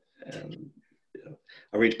 And you know,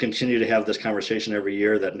 are we to continue to have this conversation every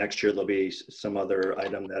year that next year there'll be some other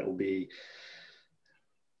item that will be,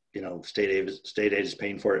 you know, state aid is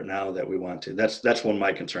paying for it now that we want to? That's one of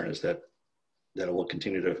my concern, is that it will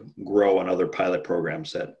continue to grow on other pilot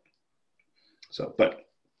programs but.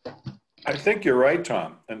 I think you're right,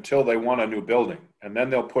 Tom, until they want a new building. And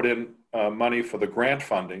then they'll put in money for the grant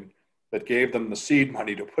funding that gave them the seed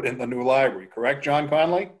money to put in the new library. Correct, John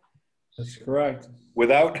Conley? That's correct.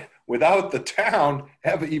 Without the town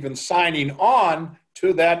ever even signing on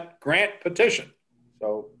to that grant petition.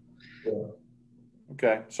 So,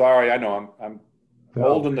 okay, sorry, I know I'm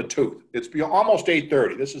old in the tooth. It's almost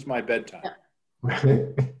 8:30. This is my bedtime.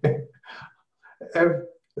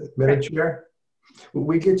 Madam Chair,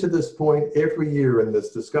 we get to this point every year in this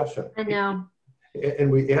discussion. I know.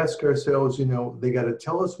 And we ask ourselves, you know, they got to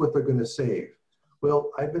tell us what they're going to save.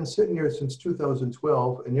 Well, I've been sitting here since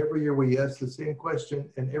 2012, and every year we ask the same question,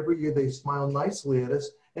 and every year they smile nicely at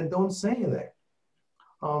us and don't say anything.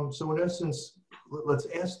 So in essence, let's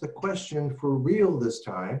ask the question for real this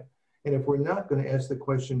time. And if we're not going to ask the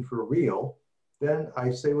question for real, then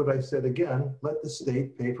I say what I said again, let the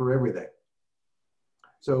state pay for everything.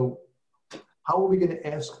 So how are we going to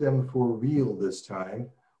ask them for real this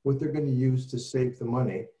time, what they're going to use to save the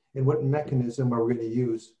money, and what mechanism are we going to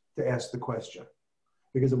use to ask the question?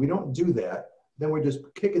 Because if we don't do that, then we're just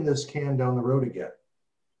kicking this can down the road again.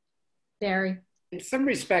 Barry. In some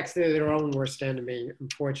respects, they're their own worst enemy,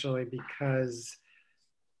 unfortunately, because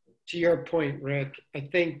to your point, Rick, I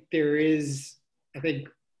think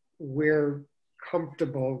we're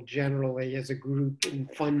comfortable generally as a group in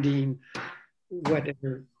funding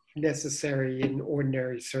whatever necessary in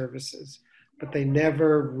ordinary services, but they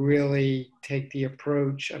never really take the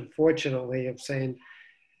approach, unfortunately, of saying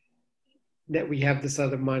that we have this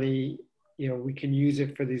other money, you know, we can use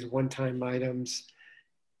it for these one-time items,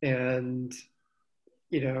 and,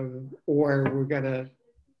 you know, or we're gonna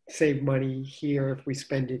save money here if we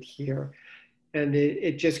spend it here. And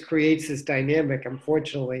it just creates this dynamic,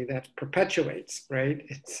 unfortunately, that perpetuates, right?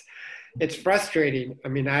 It's frustrating. I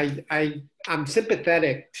mean, I'm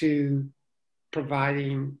sympathetic to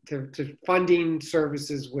providing, to funding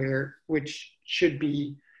services which should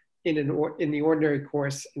be in the ordinary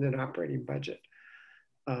course in an operating budget.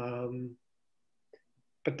 But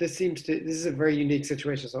this is a very unique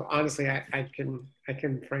situation. So honestly, I can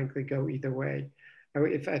frankly go either way.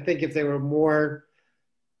 I think if they were more,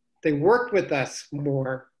 they worked with us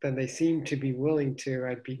more than they seem to be willing to,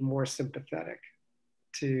 I'd be more sympathetic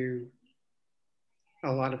to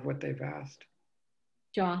a lot of what they've asked.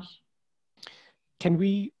 Josh. Can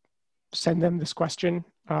we send them this question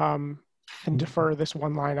and defer this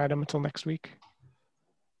one line item until next week?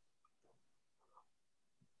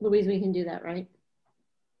 Louise, we can do that, right?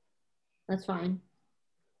 That's fine.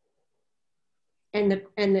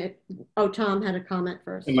 Oh, Tom had a comment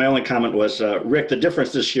first. And my only comment was, Rick, the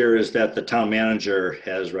difference this year is that the town manager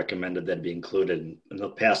has recommended that be included. In the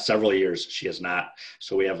past several years, she has not.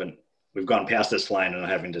 So we've gone past this line and not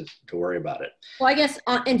having to worry about it. Well, I guess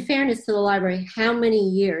in fairness to the library, how many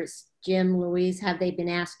years, Jim, Louise, have they been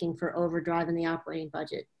asking for overdrive in the operating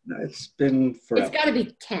budget? It's been forever. It's got to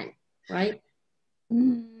be 10, right?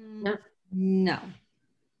 No.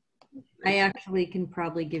 I actually can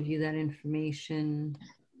probably give you that information.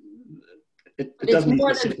 It It's doesn't,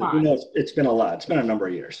 more than 5. You know, it's been a lot. It's been a number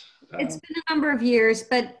of years. It's been a number of years,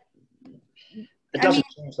 but it doesn't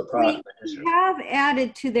change the product. We have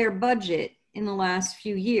added to their budget in the last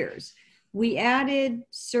few years. We added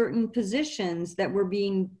certain positions that were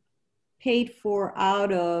being paid for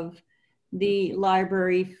out of the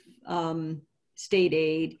library state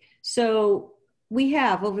aid. So we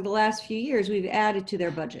have, over the last few years, we've added to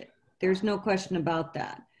their budget. There's no question about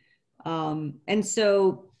that. And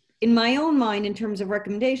so in my own mind, in terms of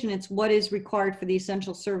recommendation, it's what is required for the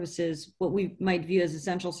essential services, what we might view as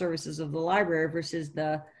essential services of the library versus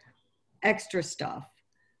the extra stuff.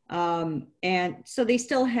 And so they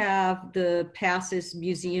still have the passes,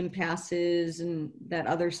 museum passes and that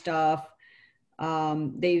other stuff.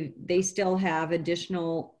 They still have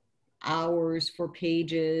additional hours for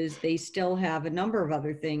pages. They still have a number of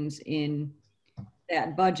other things in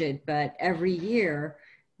that budget, but every year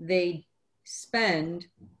they spend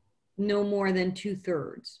no more than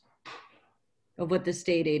 2/3 of what the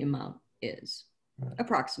state aid amount is,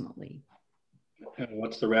 approximately. And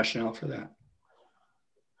what's the rationale for that?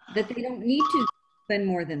 That they don't need to spend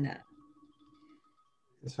more than that.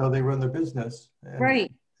 It's how they run their business. Right.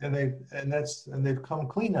 And they've come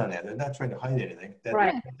clean on it. They're not trying to hide anything.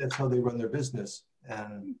 Right. That's how they run their business.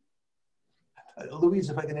 And Louise,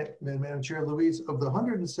 if I can, Madam Chair, Louise, of the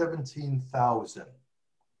 117,000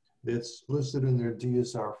 that's listed in their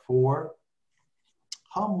DSR 4,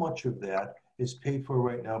 how much of that is paid for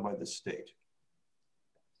right now by the state?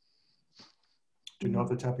 Do you know off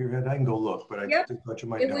the top of your head? I can go look, but I thought you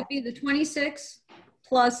might know. It would be the 26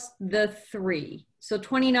 plus the 3, so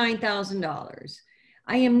 $29,000.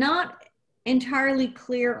 I am not entirely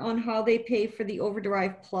clear on how they pay for the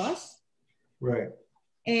Overdrive Plus. Right.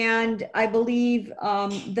 And I believe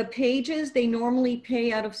the pages, they normally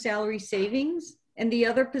pay out of salary savings. And the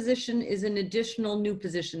other position is an additional new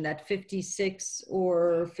position, that $56,000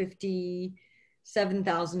 or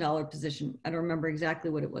 $57,000 position. I don't remember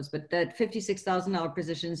exactly what it was, but that $56,000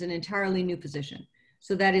 position is an entirely new position.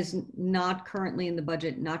 So that is not currently in the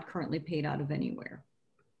budget, not currently paid out of anywhere.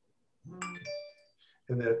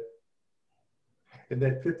 And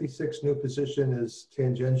that 56 new position is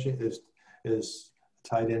tangential, is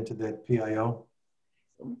tied into that PIO?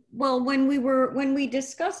 Well, when we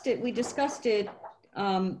discussed it,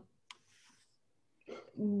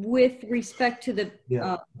 with respect to the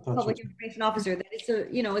public information officer, that it's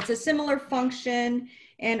a, it's a similar function,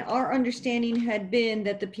 and our understanding had been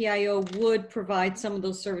that the PIO would provide some of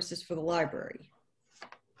those services for the library.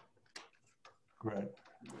 Right.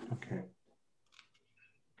 Okay.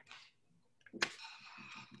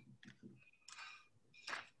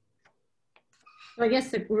 So I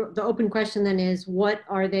guess the open question then is, what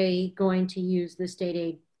are they going to use the state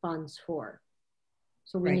aid funds for?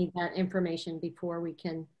 So we need that information before we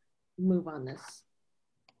can move on this.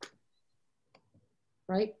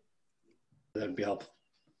 Right? That'd be helpful.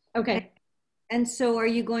 Okay. And so are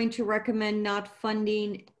you going to recommend not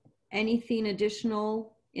funding anything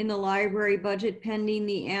additional in the library budget pending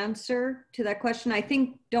the answer to that question? I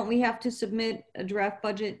think, don't we have to submit a draft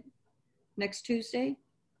budget next Tuesday?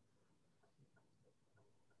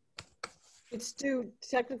 It's due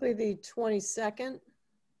technically the 22nd.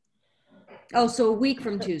 Oh, so a week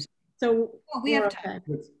from Tuesday. So we have time.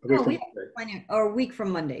 Oh, we have plenty, or a week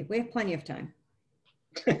from Monday. We have plenty of time.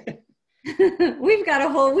 We've got a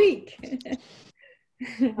whole week.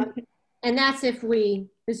 And that's if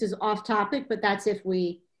this is off topic, but that's if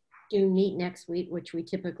we do meet next week, which we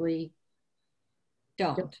typically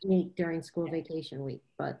don't meet during school vacation week.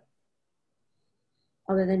 But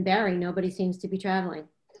other than Barry, nobody seems to be traveling.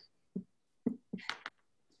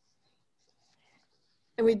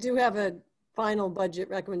 And we do have a final budget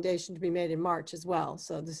recommendation to be made in March as well.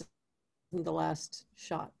 So this isn't the last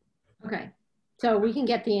shot. Okay, so we can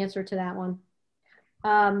get the answer to that one.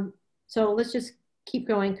 So let's just keep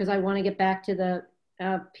going because I want to get back to the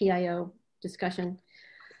PIO discussion.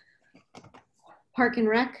 Park and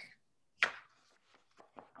Rec.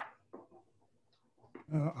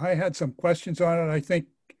 I had some questions on it. I think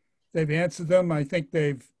they've answered them. I think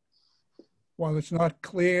while it's not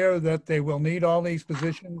clear that they will need all these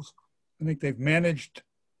positions, I think they've managed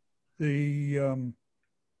the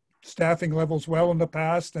staffing levels well in the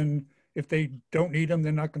past. And if they don't need them,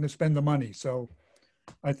 they're not going to spend the money. So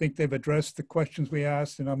I think they've addressed the questions we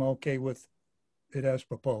asked, and I'm okay with it as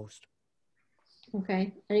proposed.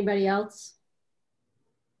 Okay, anybody else?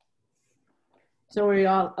 So are you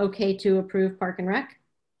all okay to approve Park and Rec?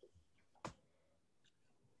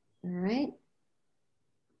 All right.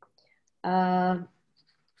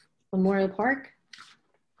 Memorial Park.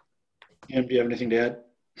 And do you have anything to add?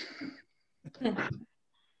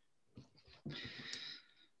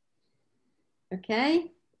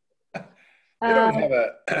 Okay. They don't have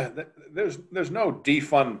there's no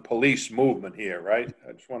defund police movement here, right?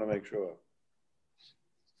 I just want to make sure.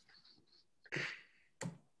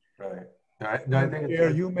 Right. No, I think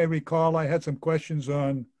you may recall I had some questions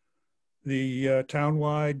on the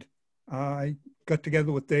townwide. I got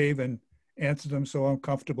together with Dave and answered them, so I'm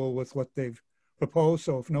comfortable with what they've proposed.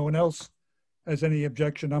 So if no one else has any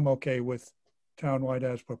objection, I'm okay with townwide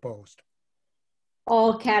as proposed.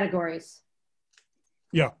 All categories.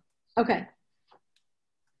 Yeah. Okay.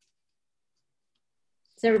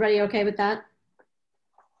 Is everybody okay with that?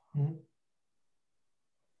 Mm-hmm.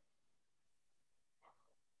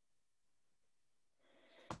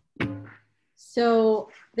 So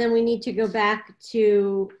then we need to go back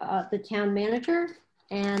to the town manager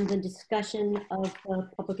and the discussion of the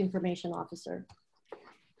public information officer.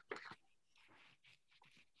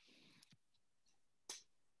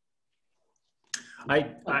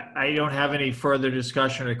 I don't have any further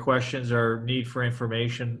discussion or questions or need for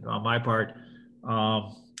information on my part.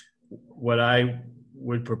 What I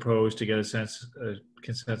would propose to get a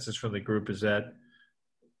consensus from the group is that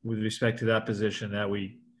with respect to that position, that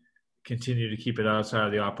we continue to keep it outside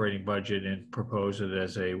of the operating budget and propose it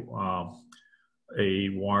as a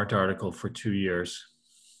warrant article for 2 years.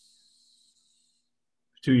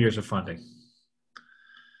 2 years of funding.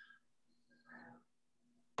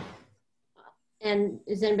 And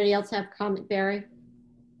does anybody else have comment, Barry?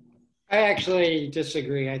 I actually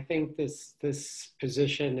disagree. I think this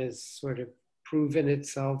position has sort of proven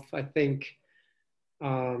itself. I think,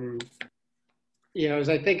 you know,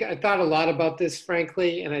 I thought a lot about this,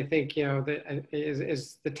 frankly, and I think, you know, that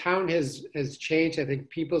as the town has changed, I think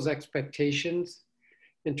people's expectations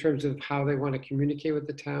in terms of how they want to communicate with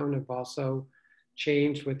the town have also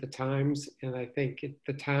changed with the times. And I think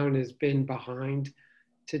the town has been behind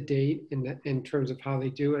to date in terms of how they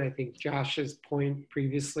do it. I think Josh's point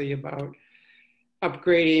previously about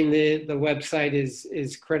upgrading the website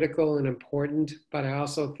is critical and important, but I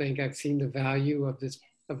also think I've seen the value of this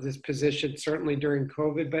position, certainly during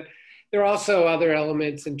COVID, but there are also other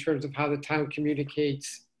elements in terms of how the town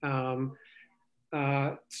communicates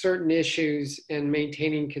certain issues and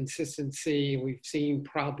maintaining consistency. We've seen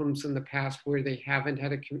problems in the past where they haven't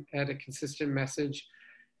had a consistent message.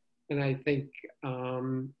 And I think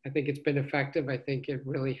it's been effective. I think it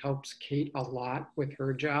really helps Kate a lot with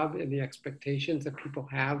her job and the expectations that people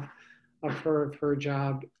have of her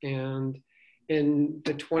job. And in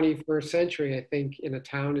the 21st century, I think in a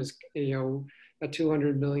town is, you know, a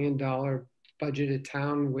 $200 million budgeted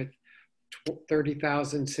town with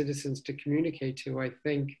 30,000 citizens to communicate to, I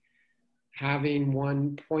think having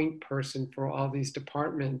one point person for all these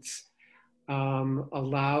departments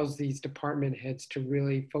allows these department heads to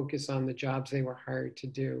really focus on the jobs they were hired to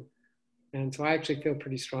do. And so I actually feel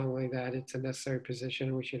pretty strongly that it's a necessary position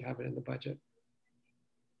and we should have it in the budget.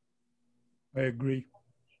 I agree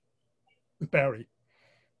with Barry.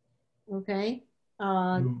 Okay.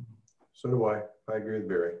 So do I. I agree with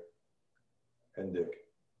Barry and Dick.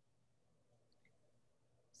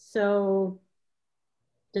 So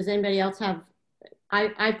does anybody else have,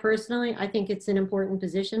 I personally, I think it's an important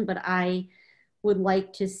position, but I would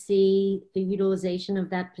like to see the utilization of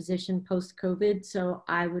that position post-COVID. So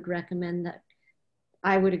I would recommend that,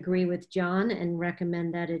 I would agree with John and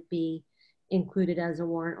recommend that it be included as a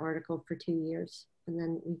warrant article for 2 years, and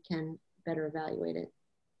then we can better evaluate it.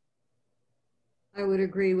 I would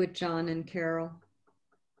agree with John and Carol.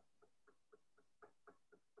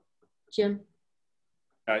 Jim?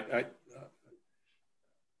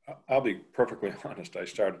 I'll be perfectly honest. I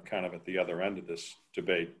started kind of at the other end of this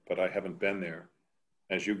debate, but I haven't been there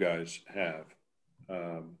as you guys have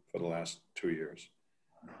for the last 2 years.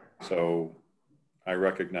 So I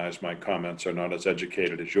recognize my comments are not as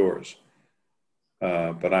educated as yours,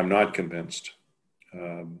 but I'm not convinced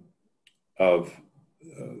of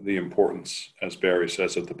the importance, as Barry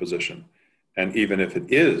says, of the position. And even if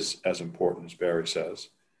it is as important as Barry says,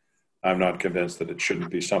 I'm not convinced that it shouldn't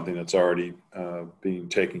be something that's already being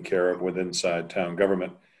taken care of with inside town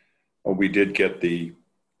government. We did get the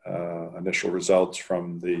initial results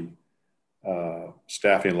from the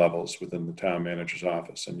staffing levels within the town manager's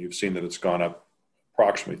office. And you've seen that it's gone up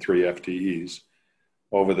approximately 3 FTEs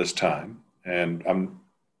over this time. And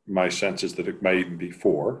my sense is that it may even be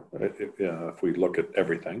 4 if we look at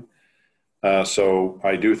everything. So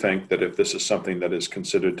I do think that if this is something that is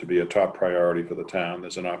considered to be a top priority for the town,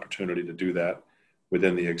 there's an opportunity to do that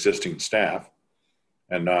within the existing staff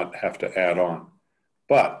and not have to add on.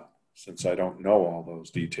 But since I don't know all those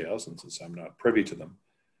details and since I'm not privy to them,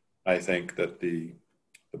 I think that the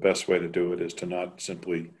best way to do it is to not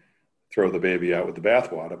simply throw the baby out with the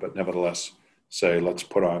bathwater, but nevertheless say, let's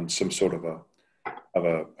put on some sort of a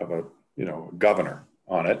governor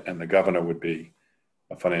on it, and the governor would be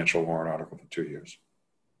a financial warrant article for 2 years.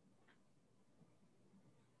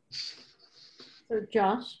 So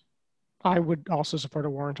Josh? I would also support a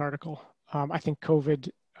warrant article. I think COVID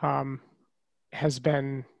has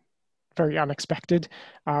been very unexpected.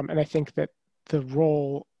 And I think that the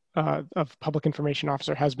role of public information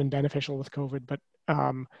officer has been beneficial with COVID, but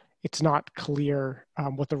it's not clear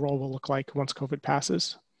what the role will look like once COVID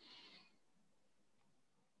passes.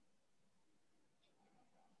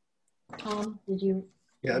 Tom, did you?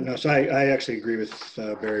 Yeah, no, so I actually agree with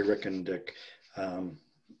Barry, Rick, and Dick. I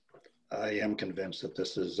am convinced that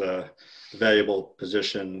this is a valuable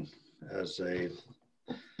position as a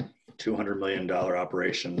 $200 million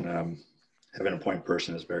operation. Having a point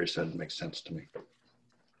person, as Barry said, makes sense to me.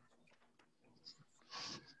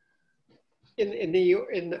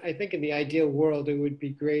 I think in the ideal world, it would be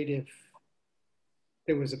great if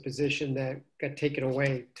there was a position that got taken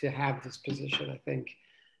away to have this position, I think.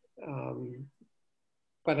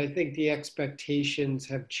 But I think the expectations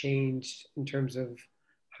have changed in terms of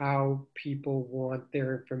how people want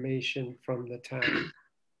their information from the town.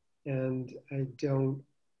 And I don't,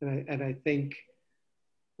 and I think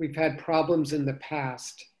we've had problems in the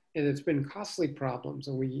past, and it's been costly problems.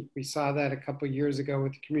 And we saw that a couple of years ago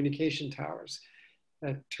with the communication towers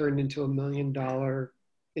that turned into $1 million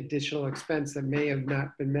additional expense that may have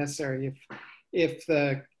not been necessary if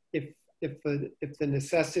the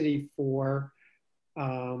necessity for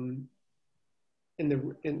and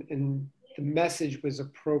the message was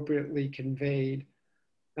appropriately conveyed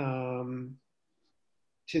to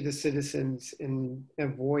the citizens and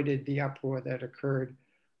avoided the uproar that occurred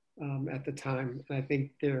at the time. And I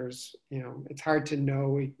think there's, it's hard to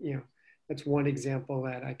know, that's one example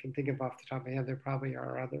that I can think of off the top of my head. There probably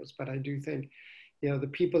are others, but I do think, the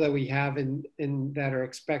people that we have in that are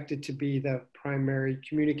expected to be the primary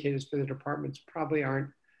communicators for the departments probably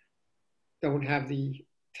don't have the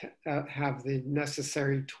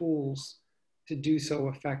necessary tools to do so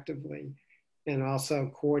effectively, and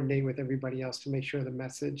also coordinate with everybody else to make sure the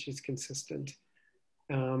message is consistent.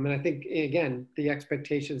 And I think, again, the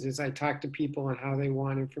expectations is I talk to people on how they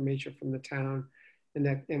want information from the town,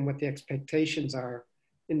 and what the expectations are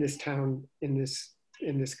in this town, in this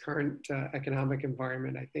current economic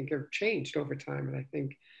environment, I think have changed over time. And I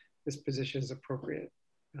think this position is appropriate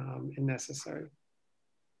and necessary.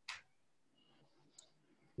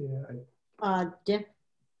 Yeah. Dick?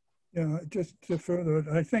 Yeah, just to further,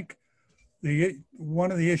 I think one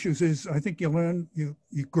of the issues is, I think you learn, you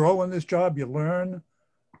grow in this job, you learn,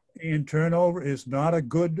 and turnover is not a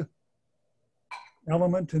good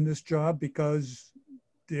element in this job because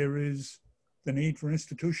there is the need for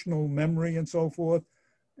institutional memory and so forth.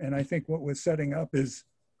 And I think what we're setting up is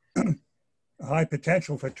a high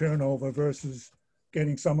potential for turnover versus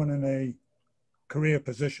getting someone in a career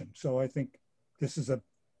position. So I think this is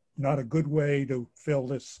not a good way to fill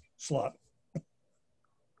this slot.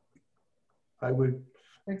 I would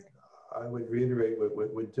reiterate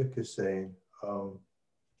what Dick is saying.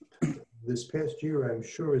 This past year, I'm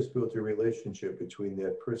sure, has built a relationship between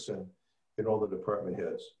that person and all the department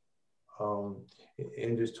heads.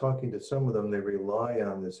 And just talking to some of them, they rely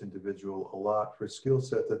on this individual a lot for skill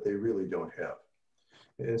set that they really don't have.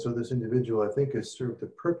 And so this individual, I think, has served a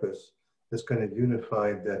purpose that's kind of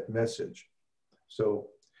unified that message. So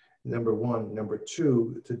number one. Number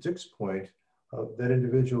two, to Dick's point, that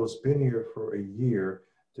individual has been here for a year,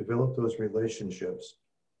 developed those relationships.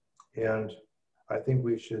 And I think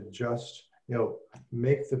we should just,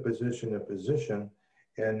 make the position a position.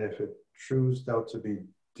 And if it proves out to be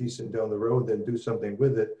decent down the road, then do something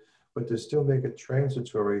with it. But to still make it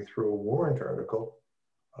transitory through a warrant article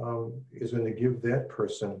is going to give that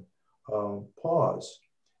person pause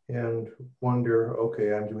and wonder,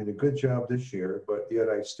 okay, I'm doing a good job this year, but yet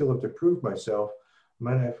I still have to prove myself.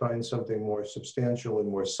 Might I find something more substantial and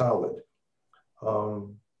more solid?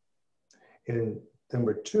 And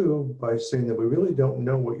number two, by saying that we really don't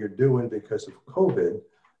know what you're doing because of COVID,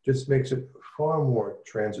 just makes it far more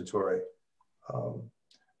transitory.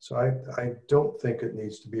 So I don't think it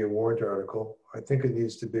needs to be a warrant article. I think it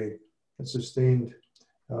needs to be sustained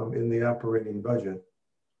in the operating budget.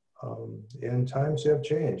 And times have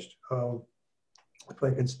changed. If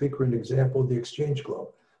I can speak for an example, the Exchange Club,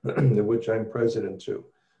 which I'm president to,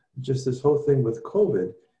 just this whole thing with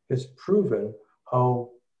COVID has proven how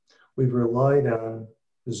we've relied on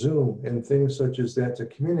Zoom and things such as that to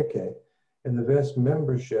communicate. And the vast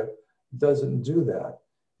membership doesn't do that.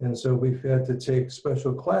 And so we've had to take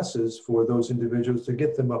special classes for those individuals to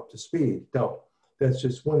get them up to speed. Now, that's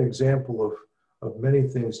just one example of many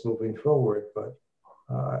things moving forward, but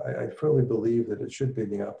I firmly believe that it should be in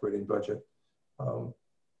the operating budget.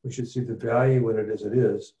 We should see the value in it as it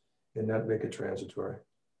is and not make it transitory.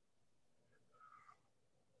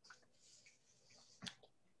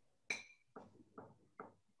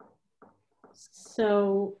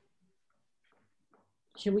 So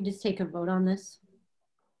should we just take a vote on this?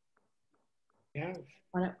 Yeah.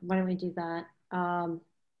 Why don't we do that?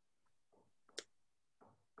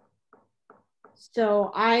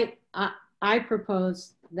 So I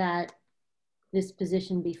propose that this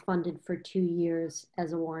position be funded for 2 years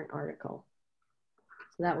as a warrant article.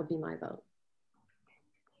 So that would be my vote.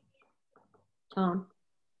 Tom?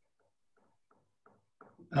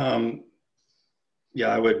 Yeah,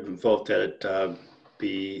 I would vote that it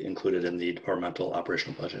be included in the departmental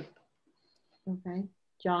operational budget. Okay.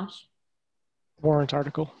 Josh? Warrant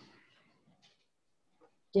article.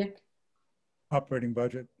 Dick? Operating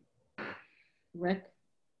budget. Rick?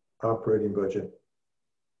 Operating budget.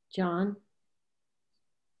 John?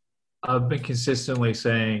 I've been consistently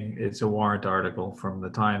saying it's a warrant article from the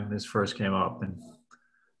time this first came up, and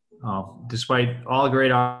Despite all the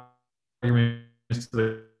great arguments to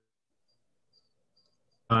the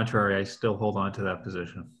contrary, I still hold on to that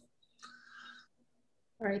position.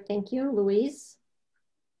 All right, thank you. Louise?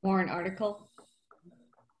 Warrant article.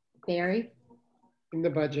 Barry? In the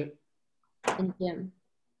budget. And Jim?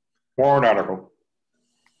 Warrant article.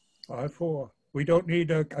 5-4. We don't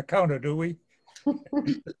need a counter, do we?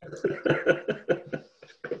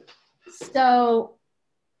 So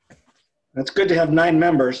That's good to have 9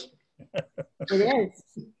 members. it is.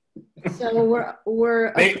 So we're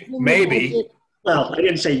approving the Maybe. budget. Well, I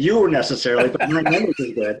didn't say you were necessarily, but 9 members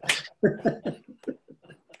is good.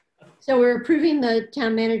 So we're approving the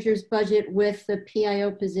town manager's budget with the PIO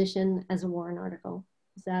position as a warrant article.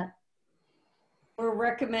 Is that We're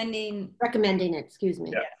recommending recommending it? Excuse me.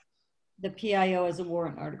 Yeah. the PIO as a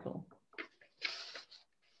warrant article.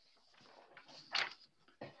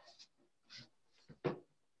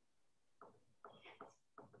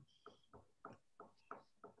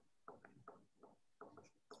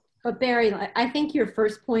 But Barry, I think your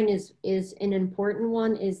first point is an important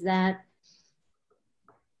one, is that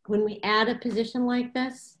when we add a position like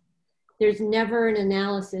this, there's never an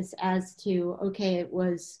analysis as to, okay, it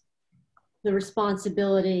was the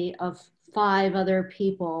responsibility of 5 other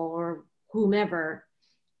people or whomever.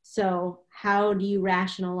 So how do you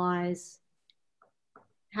rationalize,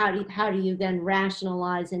 how do you then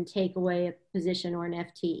rationalize and take away a position or an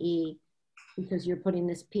FTE because you're putting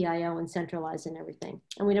this PIO and centralizing everything?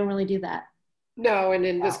 And we don't really do that. No, and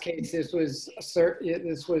in this case, this was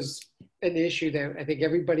an issue that I think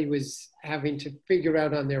everybody was having to figure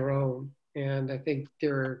out on their own. And I think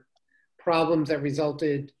there are problems that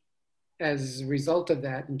resulted as a result of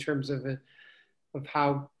that in terms of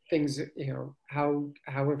how things, how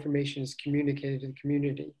information is communicated to the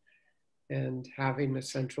community, and having a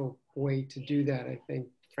central way to do that. I think,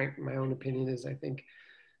 Frank, my own opinion is, I think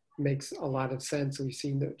makes a lot of sense. We've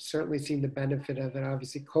certainly seen the benefit of it.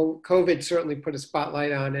 Obviously, COVID certainly put a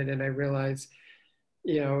spotlight on it, and I realize,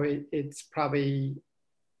 it's probably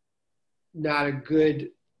not a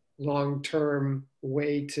good long-term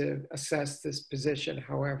way to assess this position.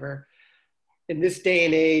 However, in this day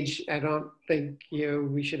and age, I don't think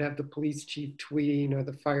we should have the police chief tweeting or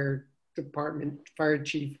the fire department fire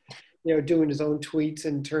chief doing his own tweets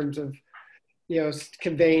in terms of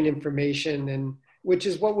conveying information, and which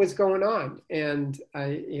is what was going on. And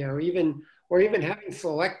even having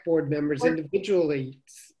select board members individually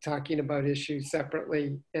talking about issues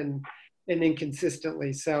separately and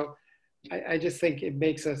inconsistently. So I just think it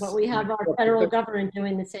makes us. But we have our federal government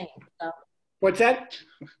doing the same. So. What's that?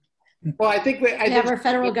 Well, I think we have our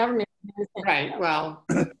federal government doing the same. Right. Well,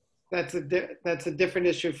 that's a different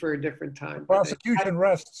issue for a different time. Prosecution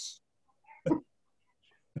rests.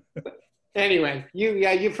 Anyway,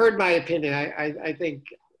 you've heard my opinion. I think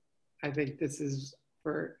this is,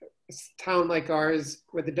 for a town like ours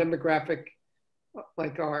with a demographic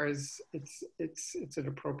like ours, it's an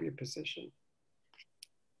appropriate position.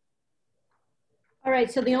 All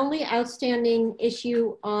right, so the only outstanding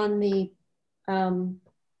issue on the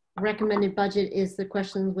recommended budget is the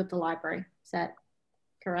questions with the library. Is that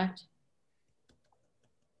correct?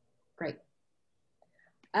 Great.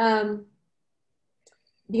 The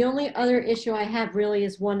only other issue I have really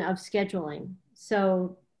is one of scheduling.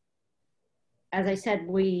 So, as I said,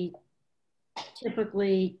 we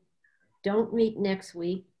typically don't meet next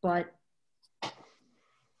week, but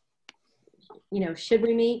should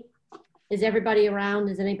we meet? Is everybody around?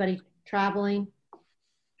 Is anybody traveling?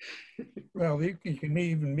 Well, you can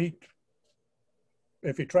even meet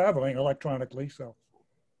if you're traveling electronically, so.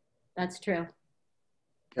 That's true.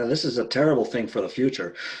 Yeah, this is a terrible thing for the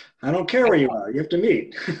future. I don't care where you are, you have to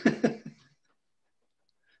meet.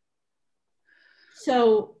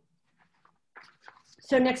 So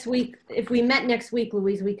next week, if we met next week,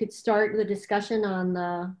 Louise, we could start the discussion on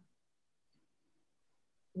the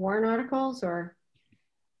warrant articles, or?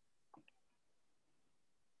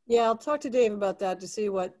 Yeah, I'll talk to Dave about that to see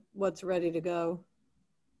what's ready to go.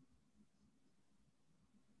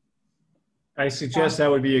 I suggest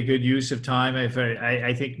that would be a good use of time. If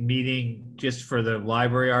I think meeting just for the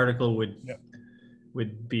library article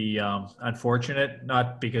would be unfortunate,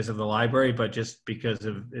 not because of the library, but just because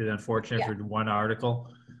of it's unfortunate for one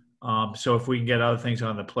article. So if we can get other things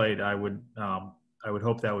on the plate, I would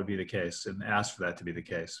hope that would be the case, and ask for that to be the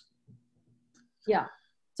case. Yeah.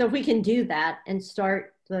 So if we can do that and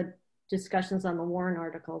start the discussions on the warrant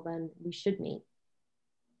article, then we should meet.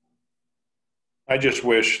 I just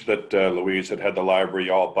wish that Louise had the library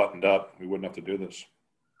all buttoned up. We wouldn't have to do this.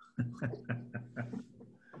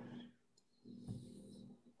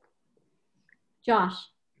 Josh.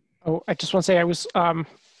 Oh, I just want to say I was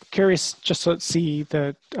curious just to see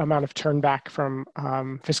the amount of turn back from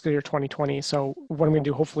fiscal year 2020. So what I'm going to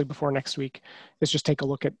do, hopefully before next week, is just take a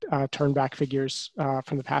look at turn back figures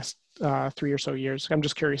from the past 3 or so years. I'm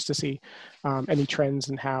just curious to see any trends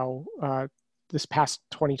and how this past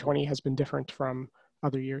 2020 has been different from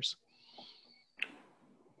other years.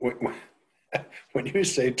 When you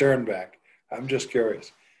say turn back, I'm just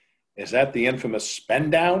curious. Is that the infamous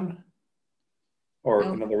spend down? Or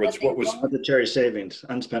in other words, what was budgetary savings,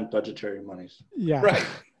 unspent budgetary monies? Yeah. Right.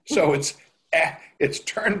 So it's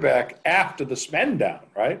turned back after the spend down,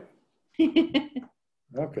 right?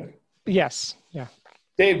 Okay. Yes. Yeah.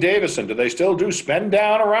 Dave Davison, do they still do spend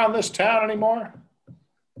down around this town anymore?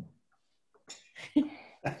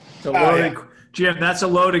 Jim, that's a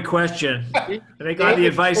loaded question. I think on the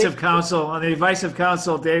advice of counsel,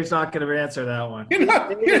 Dave's not going to answer that one. You know,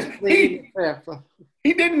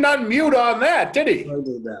 he didn't unmute on that, did he? I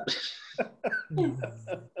did that.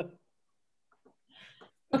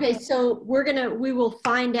 Okay, so we will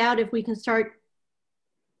find out if we can start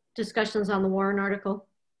discussions on the warrant article.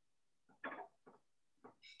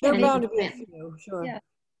 They're And bound to then be a few, sure. Yeah.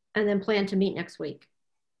 And then plan to meet next week.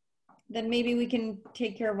 Then maybe we can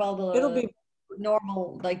take care of all the It'll be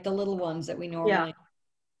normal, like the little ones that we normally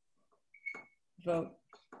vote.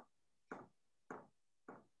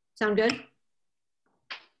 Sound good?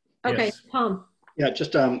 Okay, Yes. Tom. Yeah,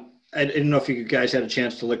 just I didn't know if you guys had a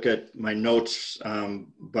chance to look at my notes,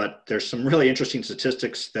 but there's some really interesting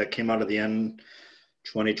statistics that came out of the End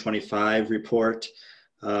 2025 report.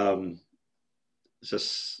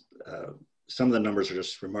 Just some of the numbers are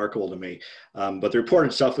just remarkable to me. But the report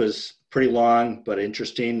itself is pretty long, but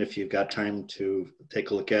interesting if you've got time to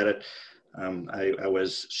take a look at it. I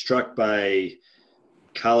was struck by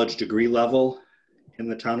college degree level in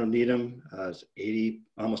the town of Needham.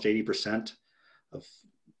 Almost 80% of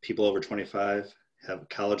people over 25 have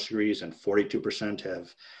college degrees and 42%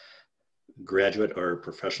 have graduate or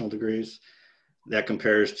professional degrees. That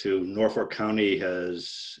compares to Norfolk County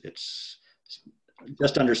it's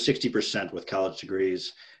just under 60% with college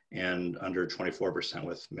degrees and under 24%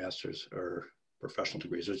 with master's or professional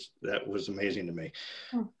degrees. That was amazing to me.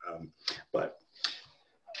 But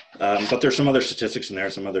there's some other statistics in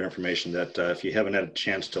there, some other information that if you haven't had a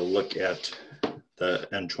chance to look at the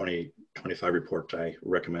End 2025 report, I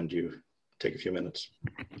recommend you take a few minutes.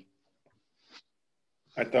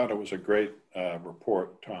 I thought it was a great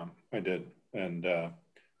report, Tom. I did. And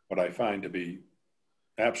what I find to be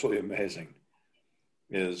absolutely amazing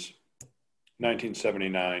is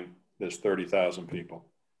 1979, there's 30,000 people.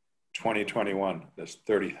 2021, there's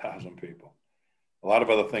 30,000 people. A lot of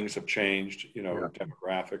other things have changed, you know,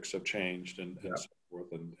 demographics have changed and so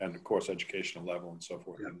forth, and of course, educational level and so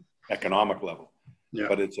forth, and economic level.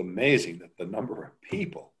 But it's amazing that the number of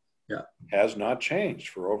people has not changed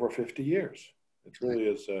for over 50 years. It really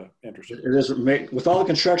is interesting. It is, with all the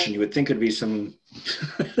construction, you would think it'd be some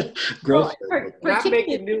growth. Not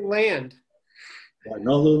making new land. Yeah,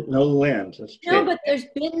 no land. No, but there's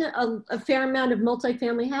been a fair amount of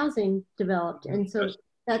multifamily housing developed, and so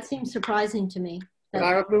that seems surprising to me. When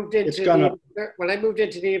I moved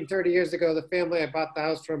into Needham 30 years ago, the family I bought the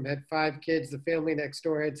house from had 5 kids. The family next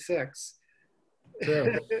door had 6.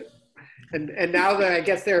 True. and now that I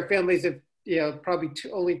guess there are families of probably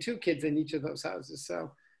only 2 kids in each of those houses,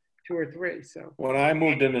 so 2 or 3. So when I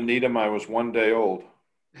moved into Needham, I was 1 day old.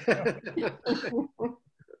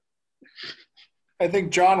 I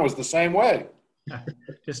think John was the same way.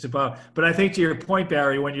 Just about. But I think to your point,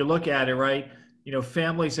 Barry, when you look at it, right, you know,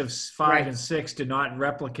 families of 5 and 6 do not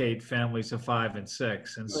replicate families of 5 and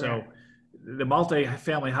 6. And so the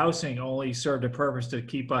multi-family housing only served a purpose to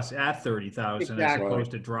keep us at 30,000 as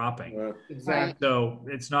opposed to dropping. Exactly. So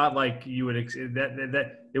it's not like you would,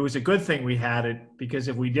 that it was a good thing we had it, because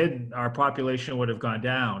if we didn't, our population would have gone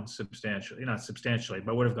down substantially, not substantially,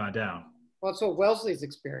 but would have gone down. Well, that's what Wellesley's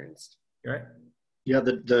experienced. Right. Yeah,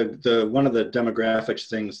 the one of the demographics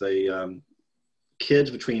things, the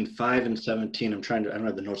kids between 5 and 17, I don't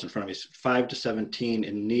have the notes in front of me, 5 to 17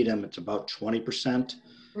 in Needham, it's about 20%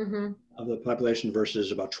 of the population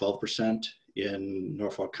versus about 12% in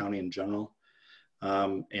Norfolk County in general.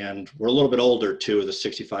 And we're a little bit older too, the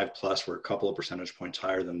 65 plus, we're a couple of percentage points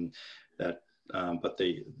higher than that. But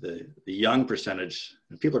the young percentage,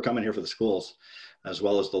 and people are coming here for the schools, as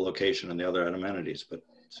well as the location and the other amenities, but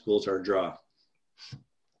schools are a draw.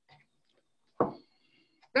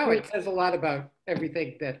 No, it says a lot about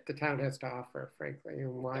everything that the town has to offer, frankly,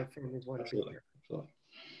 and why families want to be here.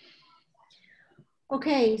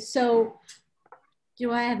 Okay, so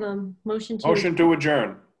do I have a motion to? Motion to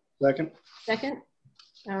adjourn. Second. Second?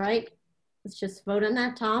 All right, let's just vote on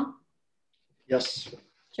that. Tom? Yes.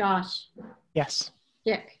 Josh, Yes.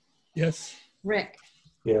 Dick, Yes. Rick,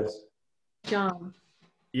 Yes. John,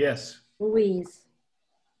 Yes. Louise,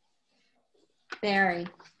 Barry,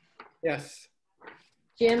 Yes.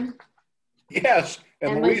 Jim. Yes,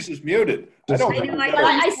 and And Louise is muted. I don't think. But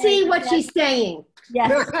I see what she's saying.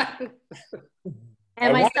 Yes. I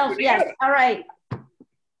And wanted myself, to yes. get it. All right.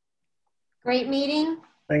 Great meeting.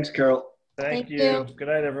 Thanks, Carol. Thank you. Good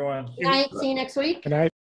night, everyone. Good night. See you next week. Good night.